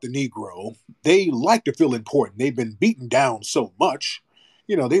about the Negro, they like to feel important. They've been beaten down so much,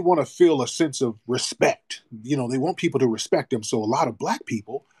 they want to feel a sense of respect. They want people to respect them. So a lot of black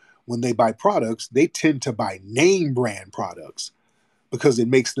people, when they buy products, they tend to buy name brand products because it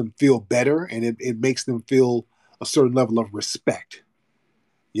makes them feel better and it makes them feel a certain level of respect.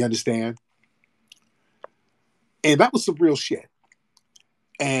 You understand? And that was some real shit.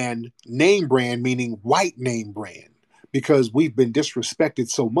 And name brand meaning white name brand, because we've been disrespected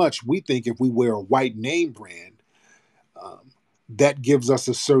so much. We think if we wear a white name brand, that gives us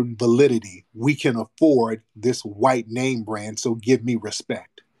a certain validity. We can afford this white name brand, so give me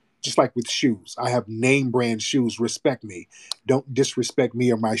respect. Just like with shoes. I have name brand shoes. Respect me. Don't disrespect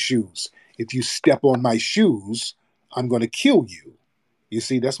me or my shoes. If you step on my shoes, I'm going to kill you. You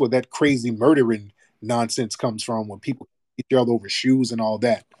see, that's where that crazy murdering nonsense comes from, when people each other over shoes and all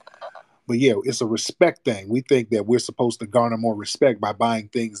that. But yeah, it's a respect thing. We think that we're supposed to garner more respect by buying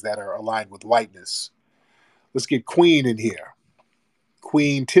things that are aligned with whiteness. Let's get Queen in here.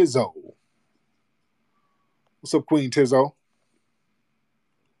 Queen Tizzo. What's up, Queen Tizzo?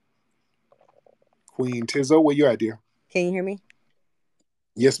 Queen Tizzo, where you at, dear? Can you hear me?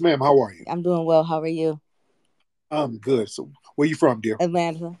 Yes, ma'am. How are you? I'm doing well. How are you? I'm good. So, where you from, dear?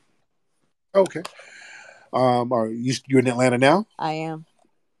 Atlanta. Okay. Are you in Atlanta now? I am.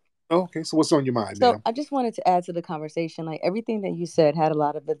 Okay. So, what's on your mind, So ma'am? I just wanted to add to the conversation. Like everything that you said had a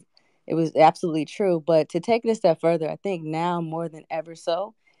lot of it. It was absolutely true. But to take it a step further, I think now more than ever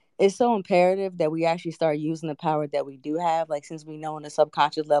so, it's so imperative that we actually start using the power that we do have. Like since we know on a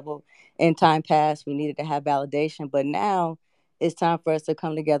subconscious level in time past we needed to have validation, but now it's time for us to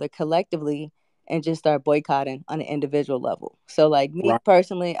come together collectively and just start boycotting on an individual level. So like me Right.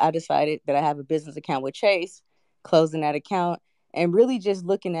 personally, I decided that I have a business account with Chase, closing that account and really just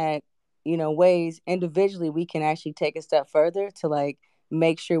looking at ways individually we can actually take a step further to like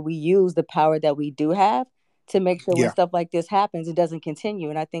make sure we use the power that we do have to make sure when Yeah. stuff like this happens, it doesn't continue.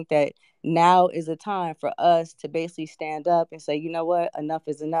 And I think that now is a time for us to basically stand up and say, you know what, enough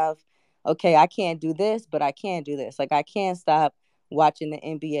is enough. Okay, I can't do this, but I can do this. Like I can't stop watching the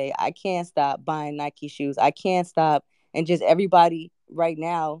NBA. I can't stop buying Nike shoes. I can't stop. And just everybody right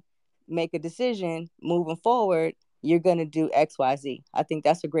now make a decision moving forward, you're going to do XYZ. I think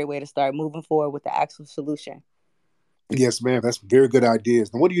that's a great way to start moving forward with the actual solution. Yes, ma'am. That's very good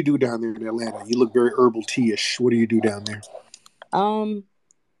ideas. Now, what do you do down there in Atlanta? You look very herbal tea-ish. What do you do down there? Um,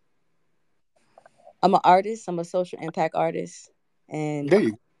 I'm an artist. I'm a social impact artist. And There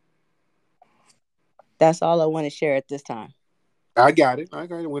you go. that's all I want to share at this time. I got it. I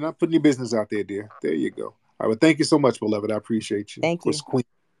got it. We're not putting your business out there, dear. There you go. All right. Well, thank you so much, beloved. I appreciate you. Of Thank course, you.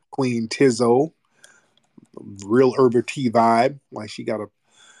 Queen Tizzo, real herbal tea vibe. Like she got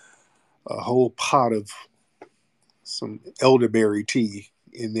a whole pot of some elderberry tea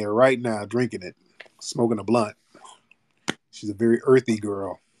in there right now, drinking it, smoking a blunt. She's a very earthy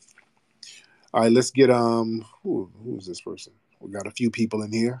girl. All right, let's get who's this person? We got a few people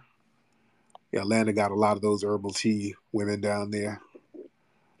in here. Yeah, Atlanta got a lot of those herbal tea women down there.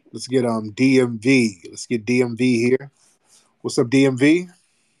 Let's get DMV. Let's get DMV here. What's up, DMV?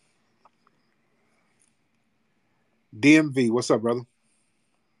 DMV, what's up, brother?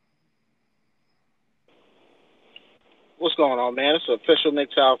 What's going on, man? It's official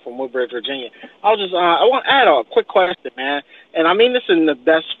Nick Child from Woodbridge, Virginia. I want to add a quick question, man, and I mean this in the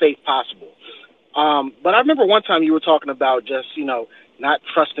best faith possible. But I remember one time you were talking about just, not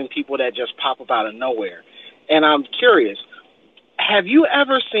trusting people that just pop up out of nowhere. And I'm curious, have you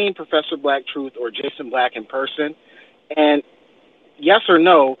ever seen Professor Black Truth or Jason Black in person? And yes or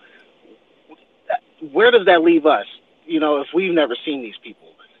no, where does that leave us? If we've never seen these people,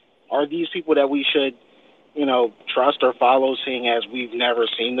 are these people that we should, trust or follow, seeing as we've never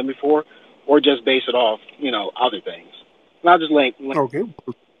seen them before, or just base it off, other things? And I'll just link. Okay.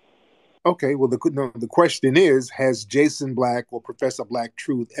 Okay. Well, the question is: has Jason Black or Professor Black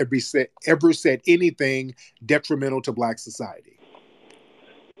Truth ever said anything detrimental to Black society?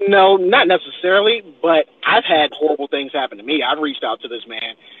 No, not necessarily, but I've had horrible things happen to me. I've reached out to this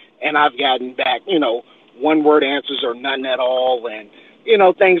man, and I've gotten back, one word answers or none at all, and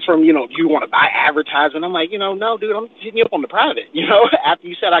things from, do you want to buy advertising? I'm like, no, dude, I'm hitting you up on the private, after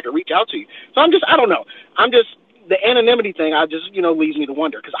you said I could reach out to you. So I don't know. The anonymity thing, leads me to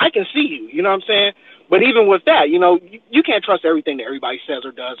wonder, because I can see you, you know what I'm saying? But even with that, you can't trust everything that everybody says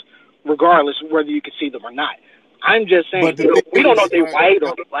or does, regardless of whether you can see them or not. I'm just saying, we don't know if they're white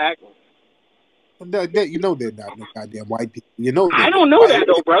or black. You know they're not no goddamn white people. You know they're I not don't know white. that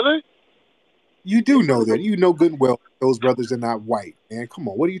though, brother. You do know that. You know good and well those brothers are not white, man. Come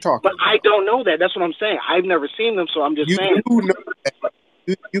on, what are you talking But about? I don't know that. That's what I'm saying. I've never seen them, so I'm just You saying. do know that.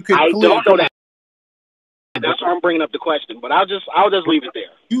 You can I clearly don't know that. That's why I'm bringing up the question. But I'll just leave it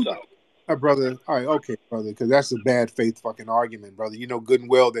there. Brother. All right, okay, brother, because that's a bad faith fucking argument, brother. You know good and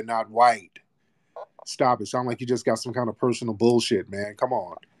well they're not white. Stop it. Sound like you just got some kind of personal bullshit, man. Come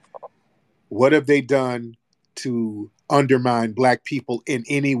on. What have they done to undermine Black people in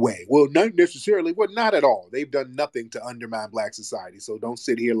any way? Well, not necessarily. Well, not at all. They've done nothing to undermine Black society. So don't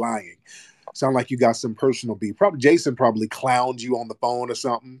sit here lying. Sound like you got some personal beef. Jason probably clowned you on the phone or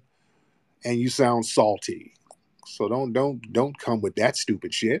something, and you sound salty. So don't come with that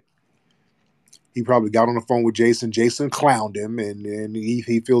stupid shit. He probably got on the phone with Jason. Jason clowned him, and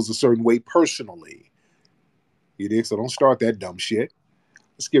he feels a certain way personally. You dig? So don't start that dumb shit.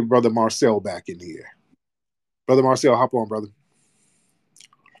 Let's get Brother Marcel back in here. Brother Marcel, hop on, brother.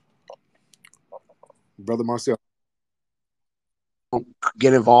 Brother Marcel.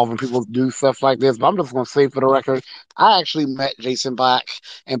 Get involved when people do stuff like this. But I'm just gonna say for the record, I actually met Jason Black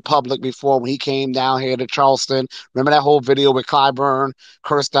in public before when he came down here to Charleston. Remember that whole video with Clyburn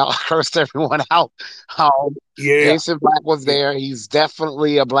cursed out, cursed everyone out. Yeah. Jason Black was Yeah. there. He's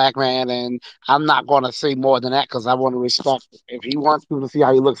definitely a black man, and I'm not gonna say more than that because I want to respect. If he wants people to see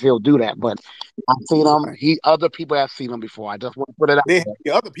how he looks, he'll do that. But I've seen him. Right. Other people have seen him before. I just want to put it out They have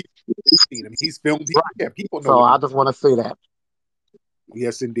there. other people seen him. He's filmed people. Right. Yeah, people know So what I he's. just want to say that.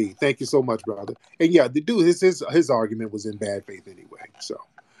 Yes, indeed. Thank you so much, brother. And yeah, the dude, his argument was in bad faith anyway. So,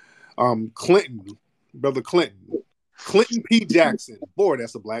 Clinton, brother Clinton P. Jackson. Boy,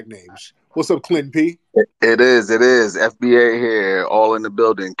 that's a black name. What's up, Clinton P? It is. It is. FBA here, all in the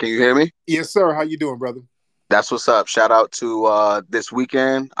building. Can you hear me? Yes, sir. How you doing, brother? That's what's up. Shout out to this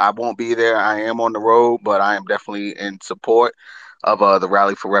weekend. I won't be there. I am on the road, but I am definitely in support of the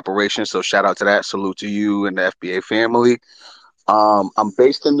rally for reparations. So shout out to that. Salute to you and the FBA family. I'm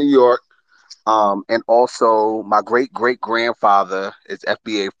based in New York. And also my great great grandfather is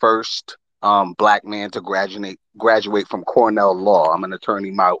FBA first black man to graduate from Cornell Law. I'm an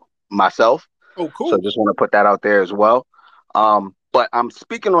attorney myself. Oh, So cool. just want to put that out there as well. But I'm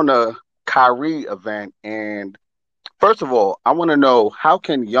speaking on the Kyrie event, and first of all, I want to know how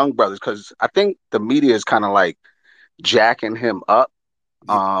can young brothers, because I think the media is kind of like jacking him up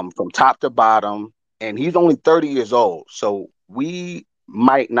Yeah. from top to bottom, and he's only 30 years old. So we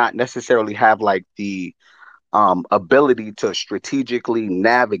might not necessarily have like the ability to strategically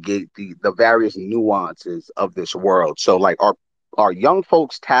navigate the various nuances of this world. So like are young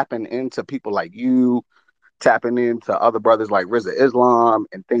folks tapping into people like you, tapping into other brothers like Rizza Islam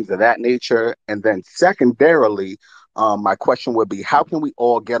and things of that nature? And then secondarily, my question would be, how can we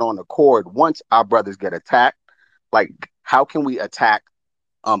all get on accord once our brothers get attacked? Like, how can we attack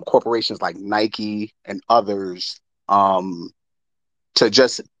corporations like Nike and others to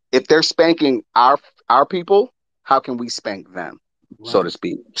just, if they're spanking our people, how can we spank them, so Right. to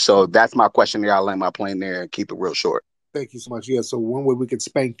speak? So that's my question there. I'll land my plane there and keep it real short. Thank you so much. Yeah. So one way we can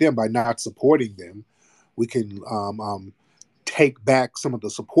spank them by not supporting them, we can take back some of the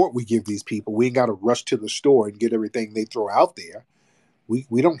support we give these people. We ain't got to rush to the store and get everything they throw out there.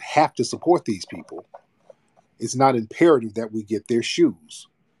 We don't have to support these people. It's not imperative that we get their shoes.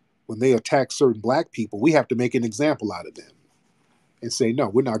 When they attack certain black people, we have to make an example out of them and say, no,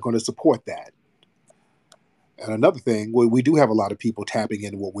 we're not going to support that. And another thing, we do have a lot of people tapping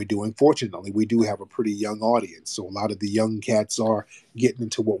into what we're doing. Fortunately, we do have a pretty young audience. So a lot of the young cats are getting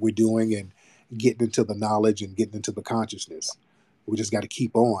into what we're doing and getting into the knowledge and getting into the consciousness. We just got to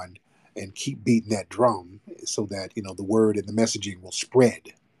keep on and keep beating that drum so that, the word and the messaging will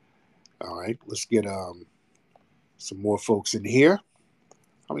spread. All right, let's get some more folks in here.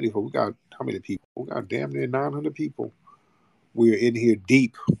 How many people? We got how many people? We got damn near 900 people. We're in here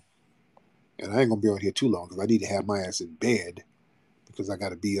deep. And I ain't gonna be on here too long because I need to have my ass in bed because I got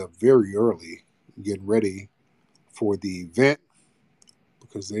to be up very early, getting ready for the event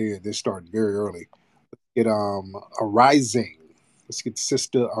because they're starting very early. Let's get Arising. Let's get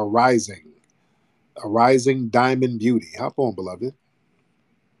Sister Arising Diamond Beauty. Hop on, beloved.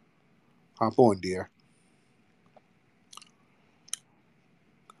 Hop on, dear.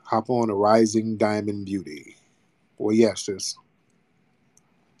 Hop on, Arising Diamond Beauty. Well, yes, sis.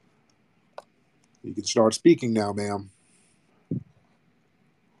 You can start speaking now, ma'am.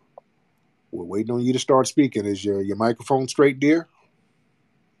 We're waiting on you to start speaking. Is your microphone straight, dear?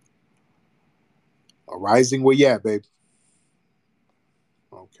 Arising, where you at, babe?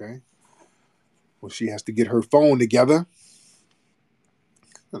 Okay. Well, she has to get her phone together.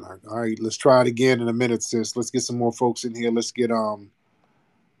 All right, let's try it again in a minute, sis. Let's get some more folks in here. Let's get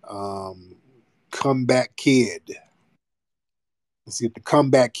Comeback Kid. Let's get the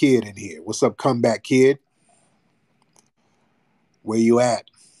Comeback Kid in here. What's up, Comeback Kid? Where you at?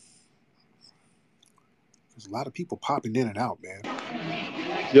 There's a lot of people popping in and out, man.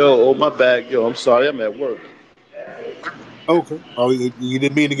 Yo, oh my bad. Yo, I'm sorry, I'm at work. Okay. Oh, you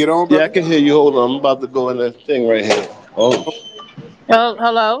didn't mean to get on, Yeah, I brother? can hear you. Hold on, I'm about to go in the thing right here. Oh, Oh, Oh,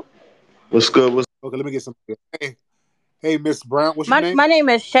 hello. what's good? What's okay, let me get some. Hey, Miss Brown, what's your My name? my name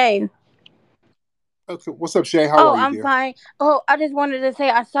is Shay. Okay, what's up, Shay? How Oh, are you, I'm dear? fine. Oh, I just wanted to say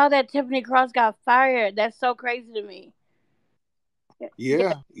I saw that Tiffany Cross got fired. That's so crazy to me.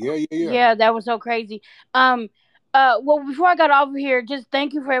 Yeah, Yeah. yeah, that was so crazy. Um, well, before I got off of here, just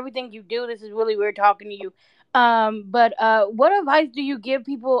thank you for everything you do. This is really weird talking to you. But what advice do you give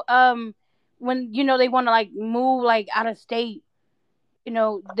people when they want to like move like out of state?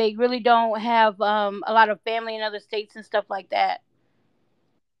 They really don't have a lot of family in other states and stuff like that.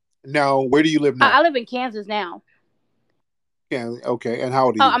 Now, where do you live I now? live in Kansas now. Yeah, okay. And how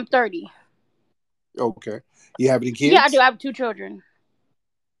old are Oh, you? I'm 30. Okay. You have any Yeah, I do. kids? I have 2 children.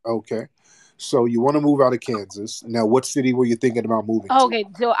 Okay. So you want to move out of Kansas. Now, what city were you thinking about moving to? Okay,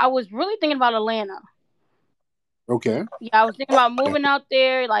 so I was really thinking about Atlanta. Okay. Yeah, I was thinking about Got moving it. out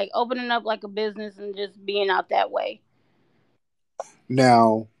there, like opening up like a business and just being out that way.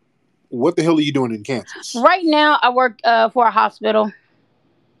 Now, what the hell are you doing in Kansas? Right now, I work for a hospital.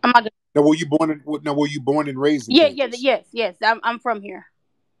 I'm not. Now, were you born and raised in Yeah, yeah, Kansas? yes. I'm from here.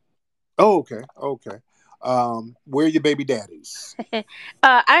 Oh, okay. Okay. Where are your baby daddies?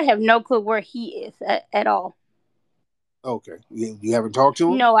 I have no clue where he is at all. Okay. You haven't talked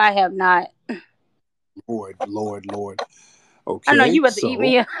to him? No, I have not. Lord, Lord, Lord. I know Okay. you about to eat So,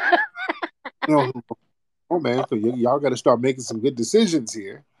 me up. oh, oh man, so y'all got to start making some good decisions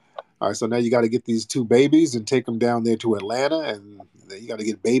here. All right, so now you got to get these two babies and take them down there to Atlanta, and then you got to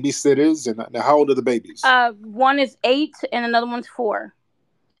get babysitters. And now, how old are the babies? One is 8 and another one's 4.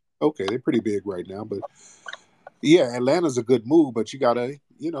 Okay, they're pretty big right now, but yeah, Atlanta's a good move, but you gotta,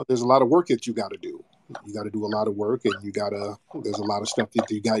 there's a lot of work that you got to do. You got to do a lot of work, and there's a lot of stuff that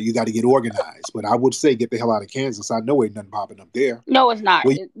you got to get organized. But I would say get the hell out of Kansas. I know ain't nothing popping up there. No, it's not.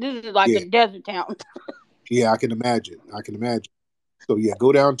 Well, This is like a yeah, desert town. yeah, I can imagine. I can imagine. So yeah,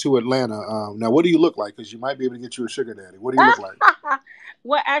 go down to Atlanta. Now, what do you look like? Because you might be able to get you a sugar daddy. What do you look like?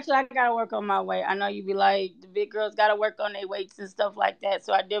 Well, actually, I gotta work on my weight. I know you be like the big girls gotta work on their weights and stuff like that.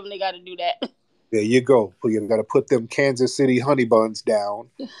 So I definitely got to do that. There you go. You got to put them Kansas City honey buns down.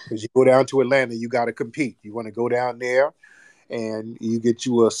 Because you go down to Atlanta, you got to compete. You want to go down there and you get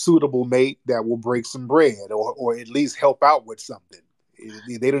you a suitable mate that will break some bread or at least help out with something.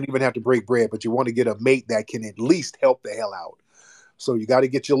 They don't even have to break bread, but you want to get a mate that can at least help the hell out. So you got to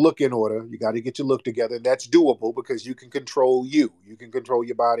get your look in order. You got to get your look together. And that's doable because you can control you. You can control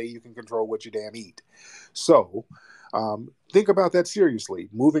your body. You can control what you damn eat. So think about that seriously.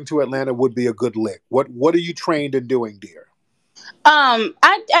 Moving to Atlanta would be a good lick. What are you trained in doing, dear?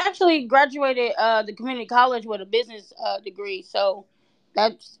 I actually graduated the community college with a business degree, so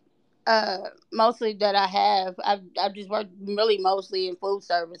that's mostly that I have. I've just worked really mostly in food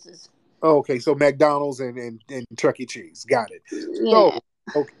services. Oh, okay, so McDonald's and Chuck E. Cheese. Got it. So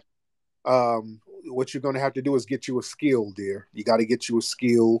Yeah. okay. What you're going to have to do is get you a skill, dear. You got to get you a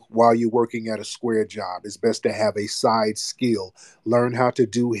skill while you're working at a square job. It's best to have a side skill. Learn how to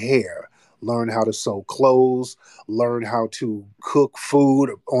do hair, learn how to sew clothes, learn how to cook food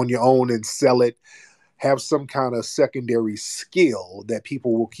on your own and sell it. Have some kind of secondary skill that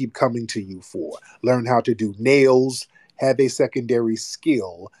people will keep coming to you for. Learn how to do nails. Have a secondary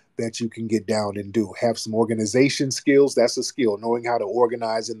skill that you can get down and do. Have some organization skills. That's a skill. Knowing how to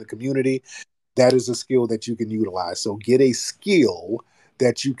organize in the community, that is a skill that you can utilize. So get a skill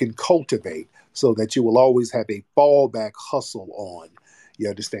that you can cultivate so that you will always have a fallback hustle on. You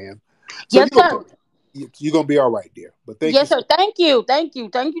understand? So Yes, sir. you're gonna be all right, dear. But thank you Yes, so sir. Thank you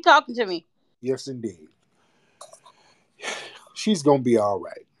talking to me. Yes, indeed. She's gonna be all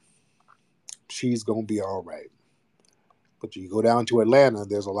right. She's gonna be all right. But you go down to Atlanta,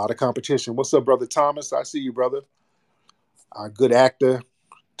 there's a lot of competition. What's up, brother Thomas? I see you, brother. Our good actor,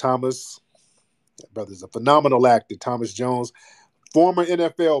 Thomas. That brother's a phenomenal actor, Thomas Jones, former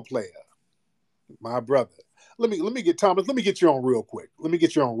NFL player. My brother. Let me get Thomas. Let me get you on real quick. Let me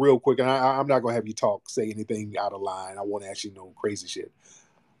get you on real quick, and I'm not gonna have you say anything out of line. I want to actually know crazy shit.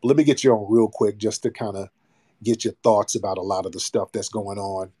 But let me get you on real quick just to kind of get your thoughts about a lot of the stuff that's going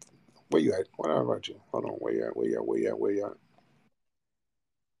on. Where you at? Where about you? Hold on. Where you at? Where you at? Where you at? Where you at?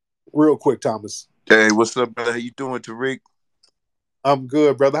 Real quick, Thomas. Hey, what's up, brother? How you doing, Tariq? I'm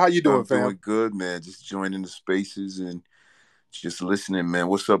good, brother. How you doing, I'm fam? doing good, man. Just joining the spaces and just listening, man.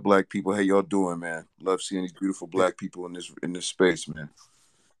 What's up, black people? How y'all doing, man? Love seeing these beautiful black people in this space, man.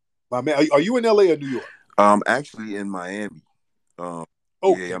 My man, are you in LA or New York? Actually in Miami.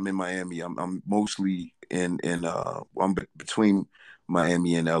 Okay. Yeah, I'm in Miami. I'm mostly I'm between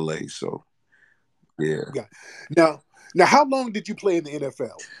Miami and LA, so yeah. Yeah. Now, how long did you play in the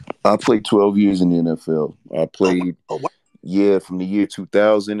NFL? I played 12 years in the NFL. I Oh, played, oh, wow. yeah, from the year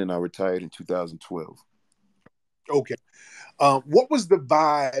 2000, and I retired in 2012. Okay. What was the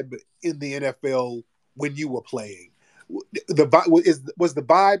vibe in the NFL when you were playing? The was the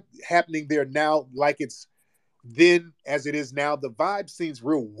vibe happening there now like it's then as it is now? The vibe seems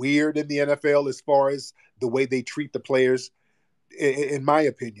real weird in the NFL as far as the way they treat the players. In my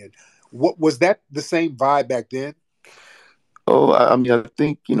opinion, what was that the same vibe back then? Oh, I mean, I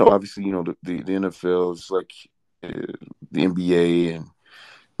think, obviously, the NFL is like uh, the NBA, and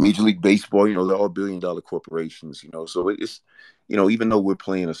Major League Baseball, they're all billion-dollar corporations, so it's, even though we're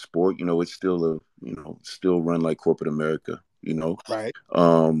playing a sport, it's still still run like corporate America. Right.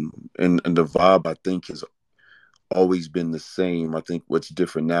 And the vibe, I think, has always been the same. I think what's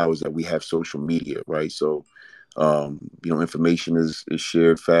different now is that we have social media, right? So, information is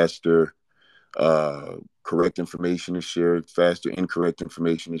shared faster. Correct information is shared faster. Incorrect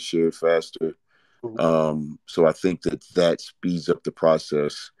information is shared faster. So I think that speeds up the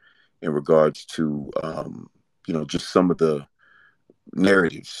process in regards to just some of the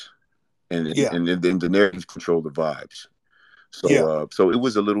narratives, and Yeah. then the narratives control the vibes. Yeah. So it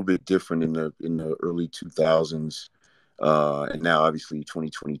was a little bit different in the early 2000s, and now obviously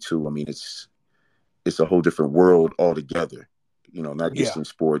 2022. I mean, it's a whole different world altogether. Not just Yeah. in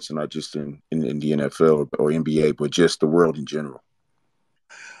sports and not just in the NFL or NBA, but just the world in general.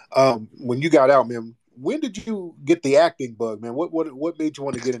 When you got out, man, when did you get the acting bug, man? What made you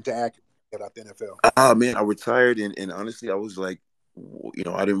want to get into acting? Get out the NFL. Man, I retired, and honestly, I was like,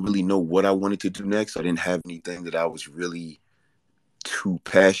 I didn't really know what I wanted to do next. I didn't have anything that I was really too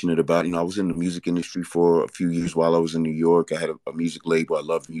passionate about. I was in the music industry for a few years while I was in New York. I had a music label. I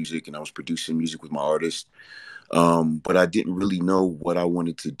loved music, and I was producing music with my artists. But I didn't really know what I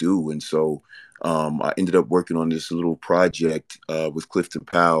wanted to do. And so I ended up working on this little project with Clifton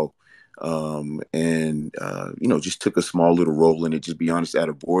Powell, and just took a small little role in it, just be honest, out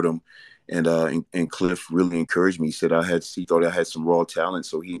of boredom. And Cliff really encouraged me. He said he thought I had some raw talent,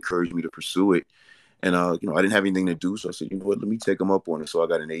 so he encouraged me to pursue it. And I didn't have anything to do, so I said, you know what, let me take him up on it. So I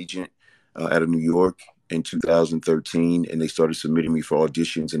got an agent out of New York in 2013, and they started submitting me for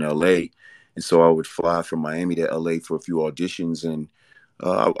auditions in LA. And so I would fly from Miami to LA for a few auditions, and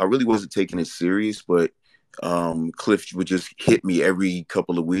I really wasn't taking it serious, but Cliff would just hit me every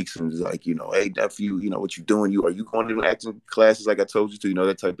couple of weeks and was like, hey nephew, what you doing? Are you going to acting classes like I told you to?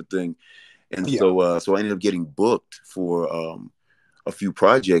 That type of thing. And Yeah. so I ended up getting booked for a few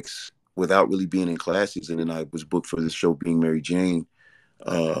projects without really being in classes, and then I was booked for this show, Being Mary Jane,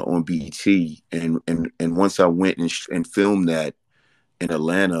 on BET. And once I went and filmed that in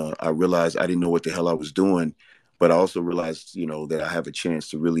Atlanta, I realized I didn't know what the hell I was doing, but I also realized, that I have a chance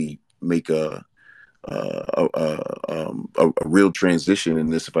to really make a real transition in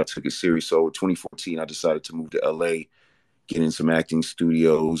this if I took it serious. So in 2014, I decided to move to LA, get in some acting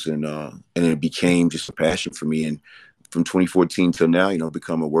studios, and it became just a passion for me. And from 2014 till now,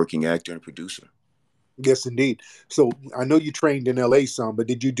 become a working actor and producer. Yes, indeed. So I know you trained in LA some, but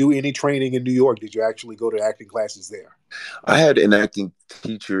did you do any training in New York? Did you actually go to acting classes there? I had an acting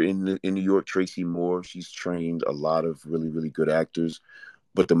teacher in New York, Tracy Moore. She's trained a lot of really, really good actors,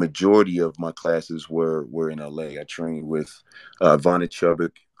 but the majority of my classes were in LA. I trained with Vanna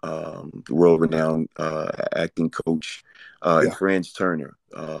Chubbuck, the world-renowned acting coach, and Yeah. Franz Turner,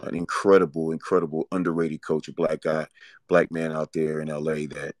 an incredible, incredible, underrated coach, a black man out there in LA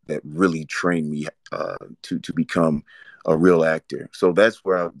that really trained me to become a real actor. So that's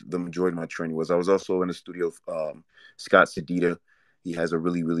where the majority of my training was. I was also in the studio of Scott Sedita. He has a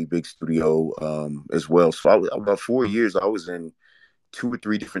really, really big studio as well. So about 4 years, I was in 2 or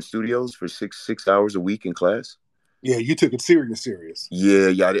 3 different studios for six hours a week in class. Yeah, you took it serious.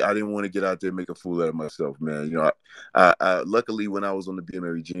 Yeah. I didn't want to get out there and make a fool out of myself, man. I luckily when I was on the Being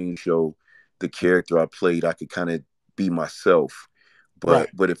Mary Jane show, the character I played, I could kind of be myself. Right.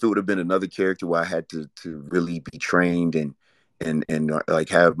 But if it would have been another character where I had to really be trained and like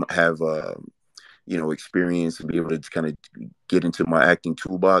have experience and be able to kind of get into my acting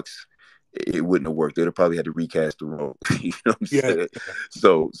toolbox, it wouldn't have worked. They'd have probably had to recast the role. You know what I'm Yeah.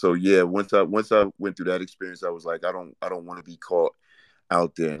 saying? So yeah, once I went through that experience, I was like, I don't want to be caught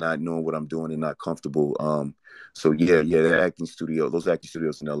out there not knowing what I'm doing and not comfortable. So yeah, those acting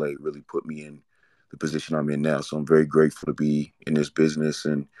studios in LA really put me in the position I'm in now. So I'm very grateful to be in this business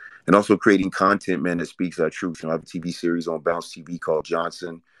and also creating content, man, that speaks our truth. I have a TV series on Bounce TV called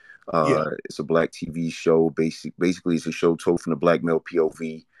Johnson. Yeah. It's a black TV show. Basically, it's a show told from the black male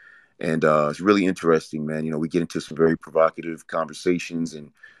POV. And it's really interesting, man. We get into some very provocative conversations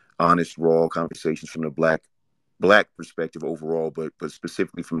and honest, raw conversations from the black perspective overall, but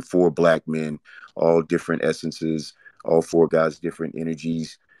specifically from 4 black men, all different essences, all 4 guys, different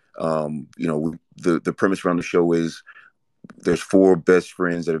energies. The premise around the show is there's 4 best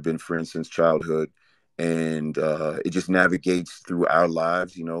friends that have been friends since childhood, and it just navigates through our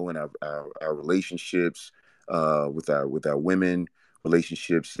lives, and our relationships with our women,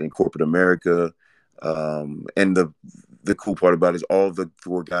 relationships in corporate America. And the cool part about it is all the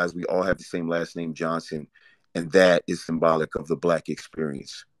 4 guys, we all have the same last name, Johnson, and that is symbolic of the black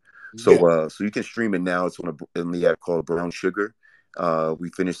experience. Yeah. So you can stream it now. It's on the app called Brown Sugar. We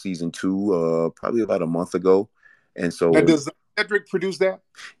finished season 2 probably about a month ago, and so Now, does Cedric produce that?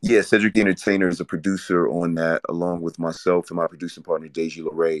 yeah, Cedric the Entertainer is a producer on that, along with myself and my producing partner Deji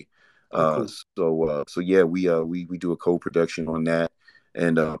LeRae. Oh, cool. So yeah, we do a co-production on that,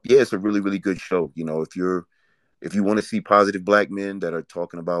 and yeah, it's a really really good show. You know, if you want to see positive black men that are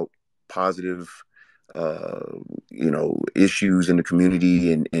talking about positive, uh, issues in the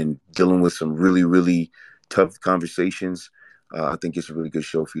community and dealing with some really really tough conversations, I think it's a really good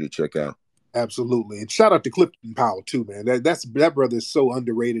show for you to check out. Absolutely. And shout out to Clifton Powell too, man. That brother is so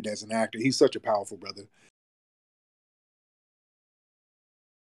underrated as an actor. He's such a powerful brother.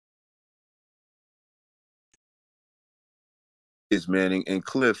 Is man and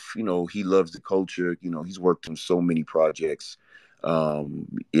Cliff, he loves the culture. He's worked on so many projects, and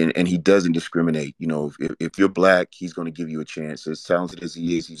he doesn't discriminate. If you're black, he's going to give you a chance. As talented as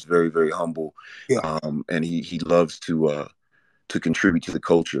he is, he's very very humble, Yeah. and he loves to contribute to the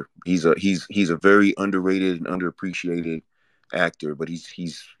culture. He's a very underrated and underappreciated actor, but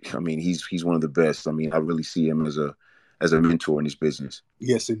he's one of the best. I mean, I really see him as a mentor in his business.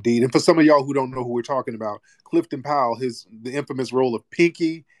 Yes, indeed. And for some of y'all who don't know who we're talking about, Clifton Powell, the infamous role of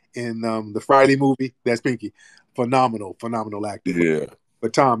Pinky in the Friday movie. That's Pinky. Phenomenal, phenomenal actor. Yeah.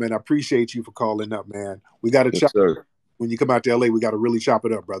 But Tom, man, I appreciate you for calling up, man. We got to Yes, chop. sir. When you come out to LA, we got to really chop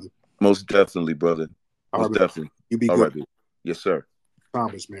it up, brother. Most definitely, brother. All Most right, definitely. you be All good. right, baby. Yes, sir.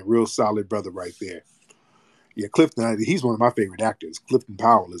 Thomas, man, real solid brother right there. Yeah, Clifton, he's one of my favorite actors. Clifton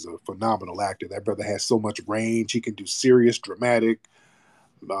Powell is a phenomenal actor. That brother has so much range. He can do serious, dramatic,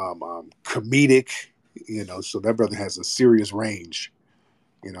 comedic, so that brother has a serious range.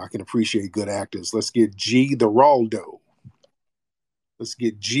 I can appreciate good actors. Let's get G the Raldo. Let's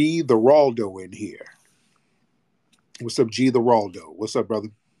get G the Raldo in here. What's up, G the Raldo? What's up, brother?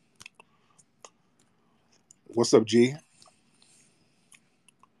 What's up, G?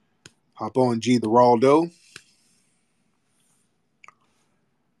 Hop on, G the Raldo.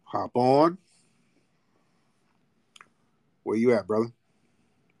 Hop on. Where you at, brother?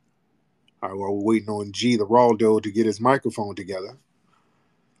 All right, well, we're waiting on G the Raldo to get his microphone together.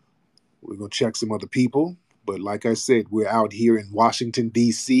 We're going to check some other people. But like I said, we're out here in Washington,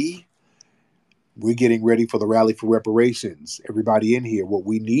 D.C. We're getting ready for the Rally for Reparations. Everybody in here, what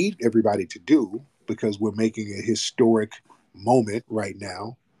we need everybody to do, because we're making a historic moment right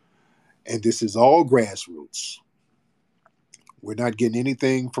now, and this is all grassroots. We're not getting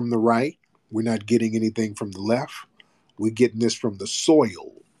anything from the right. We're not getting anything from the left. We're getting this from the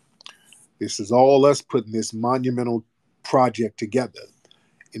soil. This is all us putting this monumental project together.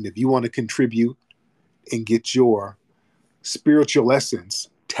 And if you want to contribute and get your spiritual essence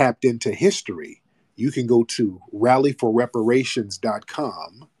tapped into history, you can go to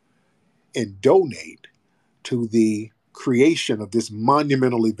rallyforreparations.com and donate to the creation of this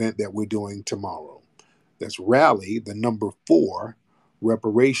monumental event that we're doing tomorrow. That's rally, the number 4,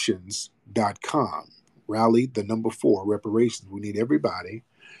 reparations.com. Rally, the number 4, reparations. We need everybody.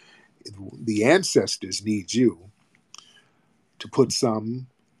 The ancestors need you to put some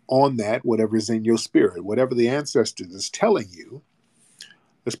on that, whatever is in your spirit, whatever the ancestors is telling you.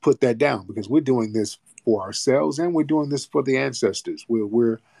 Let's put that down, because we're doing this for ourselves and we're doing this for the ancestors.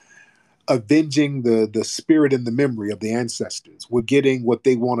 We're avenging the spirit and the memory of the ancestors. We're getting what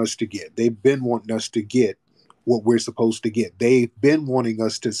they want us to get. They've been wanting us to get what we're supposed to get. They've been wanting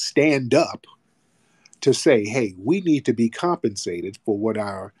us to stand up to say, hey, we need to be compensated for what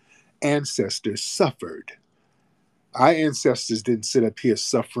our ancestors suffered. Our ancestors didn't sit up here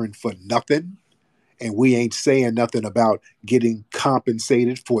suffering for nothing, and we ain't saying nothing about getting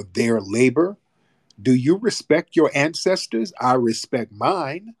compensated for their labor. Do you respect your ancestors? I respect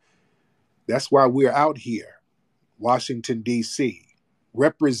mine. That's why we're out here, Washington, D.C.,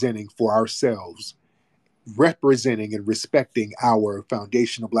 representing for ourselves, representing and respecting our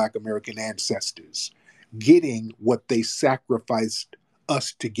foundational Black American ancestors, getting what they sacrificed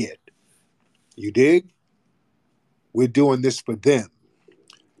us to get. You dig? We're doing this for them.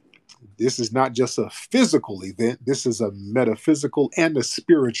 This is not just a physical event. This is a metaphysical and a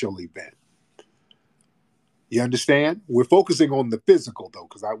spiritual event. You understand? We're focusing on the physical, though,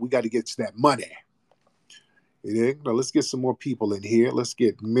 because we got to get to that money. Now, let's get some more people in here. Let's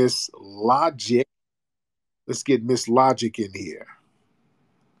get Miss Logic. Let's get Miss Logic in here.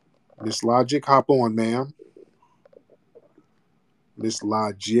 Miss Logic, hop on, ma'am. Miss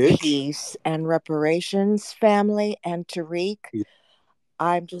Logic. Peace and reparations, family, and Tariq.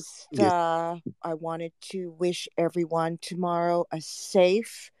 I'm just, I wanted to wish everyone tomorrow a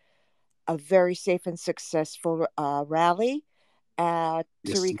very safe and successful rally.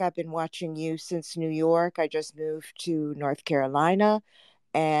 Yes. Tariq, I've been watching you since New York. I just moved to North Carolina,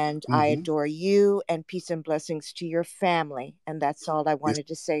 and I Mm-hmm. adore you, and peace and blessings to your family. And that's all I Yes. wanted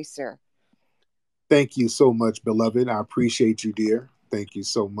to say, sir. Thank you so much, beloved. I appreciate you, dear. Thank you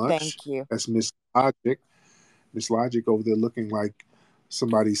so much. Thank you. That's Miss Logic. Miss Logic over there looking like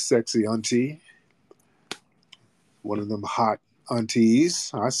somebody's sexy auntie, one of them hot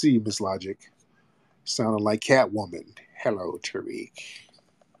aunties. I see you, Miss Logic. Sounding like Catwoman. Hello, Tariq.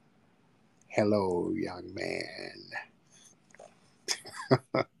 Hello, young man.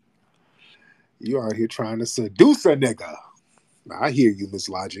 You out here trying to seduce a nigga. I hear you, Miss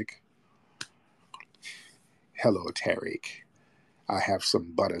Logic. Hello, Tariq. I have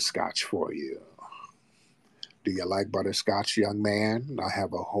some butterscotch for you. Do you like butterscotch, young man? I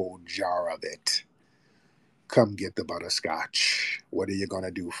have a whole jar of it. Come get the butterscotch. What are you going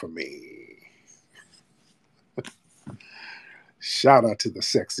to do for me? Shout out to the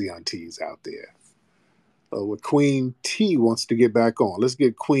sexy aunties out there. Queen T wants to get back on. Let's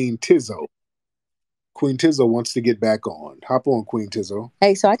get Queen Tizzo. Queen Tizzo wants to get back on. Hop on, Queen Tizzo.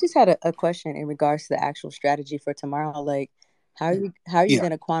 Hey, so I just had a question in regards to the actual strategy for tomorrow. Like, how are you Yeah.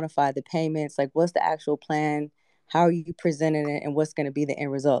 going to quantify the payments? Like, what's the actual plan? How are you presenting it, and what's going to be the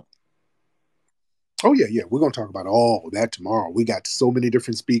end result? Oh yeah, yeah. We're gonna talk about all that tomorrow. We got so many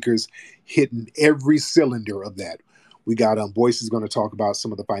different speakers hitting every cylinder of that. We got Boyce is going to talk about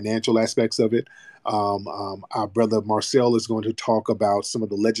some of the financial aspects of it. Our brother Marcel is going to talk about some of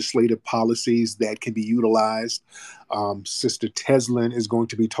the legislative policies that can be utilized. Sister Teslin is going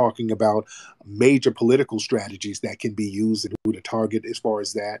to be talking about major political strategies that can be used and who to target as far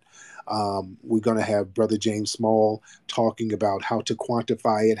as that. We're going to have Brother James Small talking about how to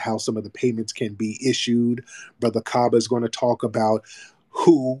quantify it, how some of the payments can be issued. Brother Kaba is going to talk about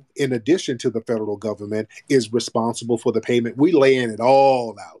who, in addition to the federal government, is responsible for the payment. We laying it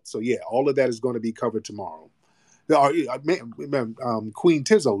all out. So yeah, all of that is going to be covered tomorrow. Queen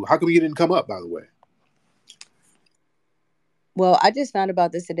Tizzo, how come you didn't come up, by the way? Well, I just found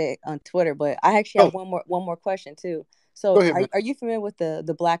about this today on Twitter, but I actually Oh, have one more question too. go So, ahead, are man. are you familiar with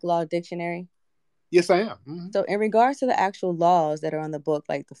the Black Law Dictionary? Yes, I am. Hmm. So, in regards to the actual laws that are on the book,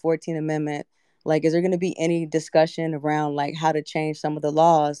 like the 14th Amendment, like, is there going to be any discussion around like how to change some of the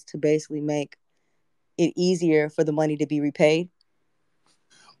laws to basically make it easier for the money to be repaid?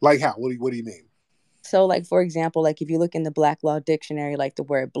 Like how? What do you mean? So, like, for example, like if you look in the Black Law Dictionary, like the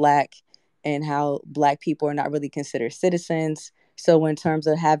word black and how black people are not really considered citizens. So, in terms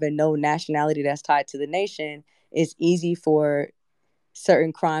of having no nationality that's tied to the nation, it's easy for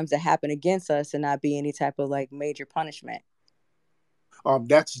certain crimes that happen against us and not be any type of like major punishment.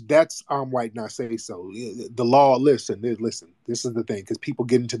 That's white not say so. The law. Listen. This is the thing because people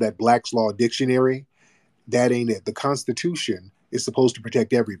get into that Black's Law Dictionary. That ain't it. The Constitution is supposed to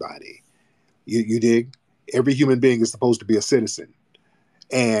protect everybody. You dig? Every human being is supposed to be a citizen,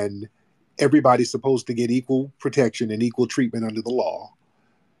 and everybody's supposed to get equal protection and equal treatment under the law,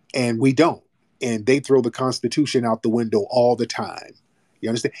 and we don't. And they throw the Constitution out the window all the time. You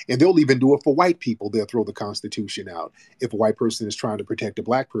understand? And they'll even do it for white people. They'll throw the Constitution out. If a white person is trying to protect a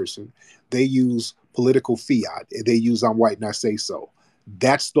black person, they use political fiat. They use "I'm white and I say so."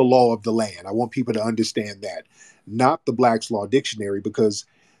 That's the law of the land. I want people to understand that, not the Black's Law Dictionary, because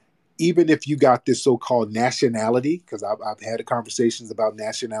even if you got this so-called nationality, because I've had conversations about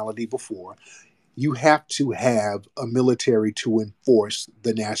nationality before, you have to have a military to enforce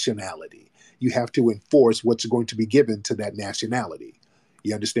the nationality. You have to enforce what's going to be given to that nationality.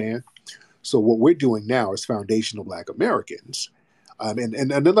 You understand? So what we're doing now as foundational Black Americans,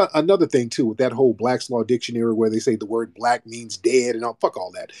 and another thing too, with that whole Black's Law Dictionary where they say the word black means dead and all, fuck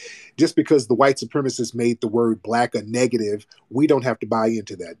all that. Just because the white supremacists made the word black a negative, we don't have to buy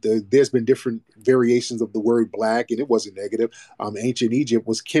into that. There's been different variations of the word black, and it wasn't negative. Ancient Egypt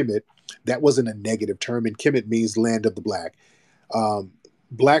was Kemet. That wasn't a negative term, and Kemet means land of the black. Um,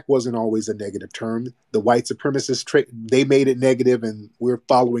 Black wasn't always a negative term. The white supremacists they made it negative, and we're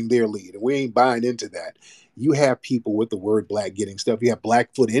following their lead, and we ain't buying into that. You have people with the word black getting stuff. You have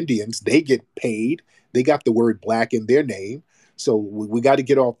Blackfoot Indians; they get paid. They got the word black in their name, so we got to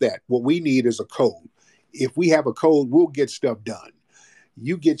get off that. What we need is a code. If we have a code, we'll get stuff done.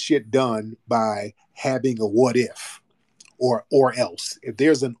 You get shit done by having a what if or else. If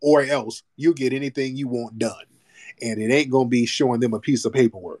there's an or else, you get anything you want done. And it ain't gonna be showing them a piece of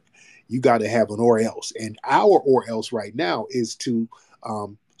paperwork. You got to have an or else. And our or else right now is to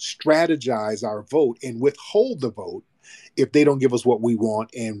strategize our vote and withhold the vote if they don't give us what we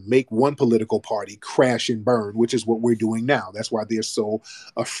want and make one political party crash and burn, which is what we're doing now. That's why they're so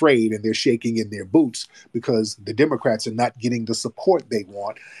afraid and they're shaking in their boots, because the Democrats are not getting the support they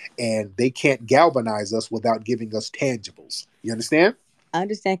want, and they can't galvanize us without giving us tangibles. You understand? I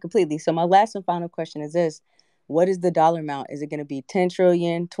understand completely. So my last and final question is this. What is the dollar amount? Is it going to be 10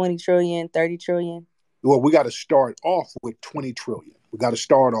 trillion, 20 trillion, 30 trillion? Well, we got to start off with 20 trillion. We got to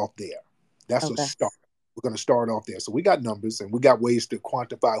start off there. That's a start. We're going to start off there. So we got numbers and we got ways to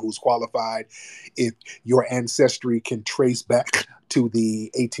quantify who's qualified. If your ancestry can trace back to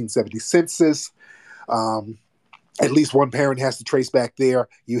the 1870 census, at least one parent has to trace back there.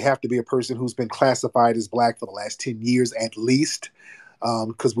 You have to be a person who's been classified as black for the last 10 years at least,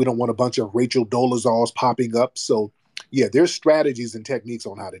 because we don't want a bunch of Rachel Dolezals popping up. So, yeah, there's strategies and techniques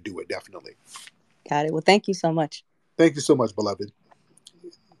on how to do it, definitely. Got it. Well, thank you so much. Thank you so much, beloved.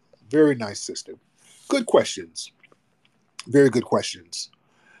 Very nice, sister. Good questions. Very good questions.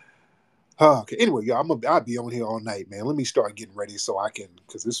 Okay. Anyway, y'all, I'll be on here all night, man. Let me start getting ready so I can,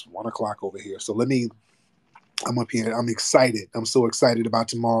 because it's 1 o'clock over here. So I'm up here. I'm excited. I'm so excited about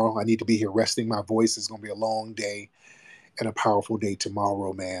tomorrow. I need to be here resting my voice. It's going to be a long day and a powerful day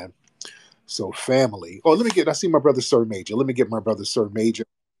tomorrow, man. So family. Oh, I see my brother, Sir Major. Let me get my brother, Sir Major,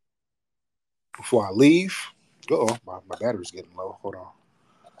 before I leave. Uh-oh, my battery's getting low. Hold on.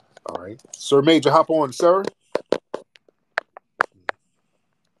 All right. Sir Major, hop on, sir.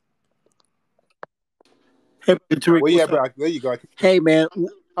 Hey, Tariq, Well, yeah, bro. There you go. Hey, man.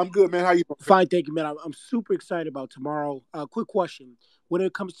 I'm good, man. How you doing? Fine, thank you, man. I'm super excited about tomorrow. Quick question. When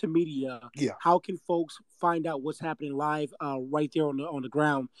it comes to media, how can folks find out what's happening live right there on the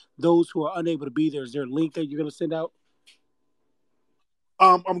ground? Those who are unable to be there, is there a link that you're going to send out?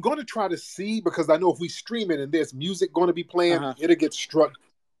 I'm going to try to see, because I know if we stream it and there's music going to be playing, it'll get struck.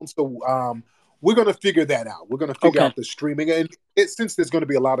 So we're going to figure that out. We're going to figure out the streaming. And since there's going to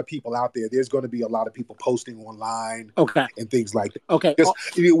be a lot of people out there, there's going to be a lot of people posting online and things like that. Okay.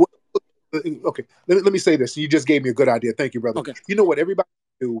 Okay. Let me say this. You just gave me a good idea. Thank you, brother. Okay. You know what everybody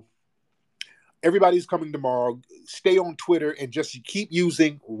do? Everybody's coming tomorrow. Stay on Twitter and just keep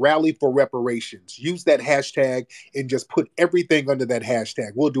using Rally for Reparations. Use that hashtag and just put everything under that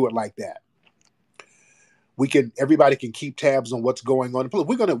hashtag. We'll do it like that. Everybody can keep tabs on what's going on.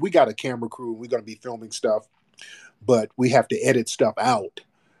 We got a camera crew. We're going to be filming stuff, but we have to edit stuff out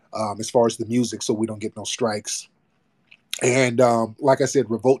as far as the music, so we don't get no strikes. And like I said,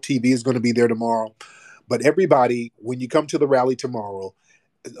 Revolt TV is going to be there tomorrow. But everybody, when you come to the rally tomorrow,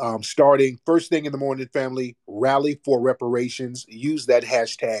 starting first thing in the morning, family, Rally for Reparations. Use that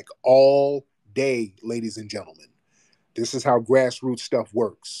hashtag all day, ladies and gentlemen. This is how grassroots stuff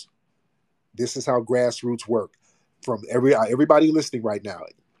works. This is how grassroots work. From everybody listening right now,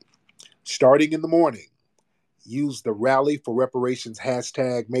 starting in the morning, use the Rally for Reparations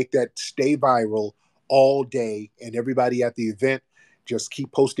hashtag. Make that stay viral all day, and everybody at the event, just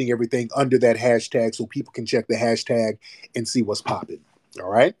keep posting everything under that hashtag so people can check the hashtag and see what's popping. All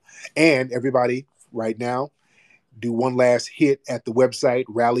right. And everybody right now, do one last hit at the website,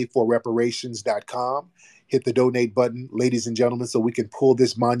 rallyforreparations.com. Hit the donate button, ladies and gentlemen, so we can pull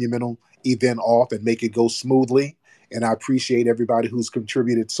this monumental event off and make it go smoothly. And I appreciate everybody who's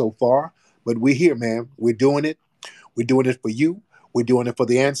contributed so far. But we're here, man. We're doing it. We're doing it for you. We're doing it for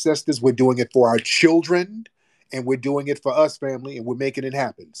the ancestors. We're doing it for our children. And we're doing it for us, family. And we're making it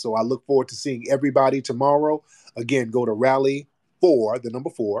happen. So I look forward to seeing everybody tomorrow. Again, go to Rally 4, the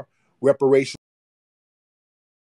number 4, Reparations.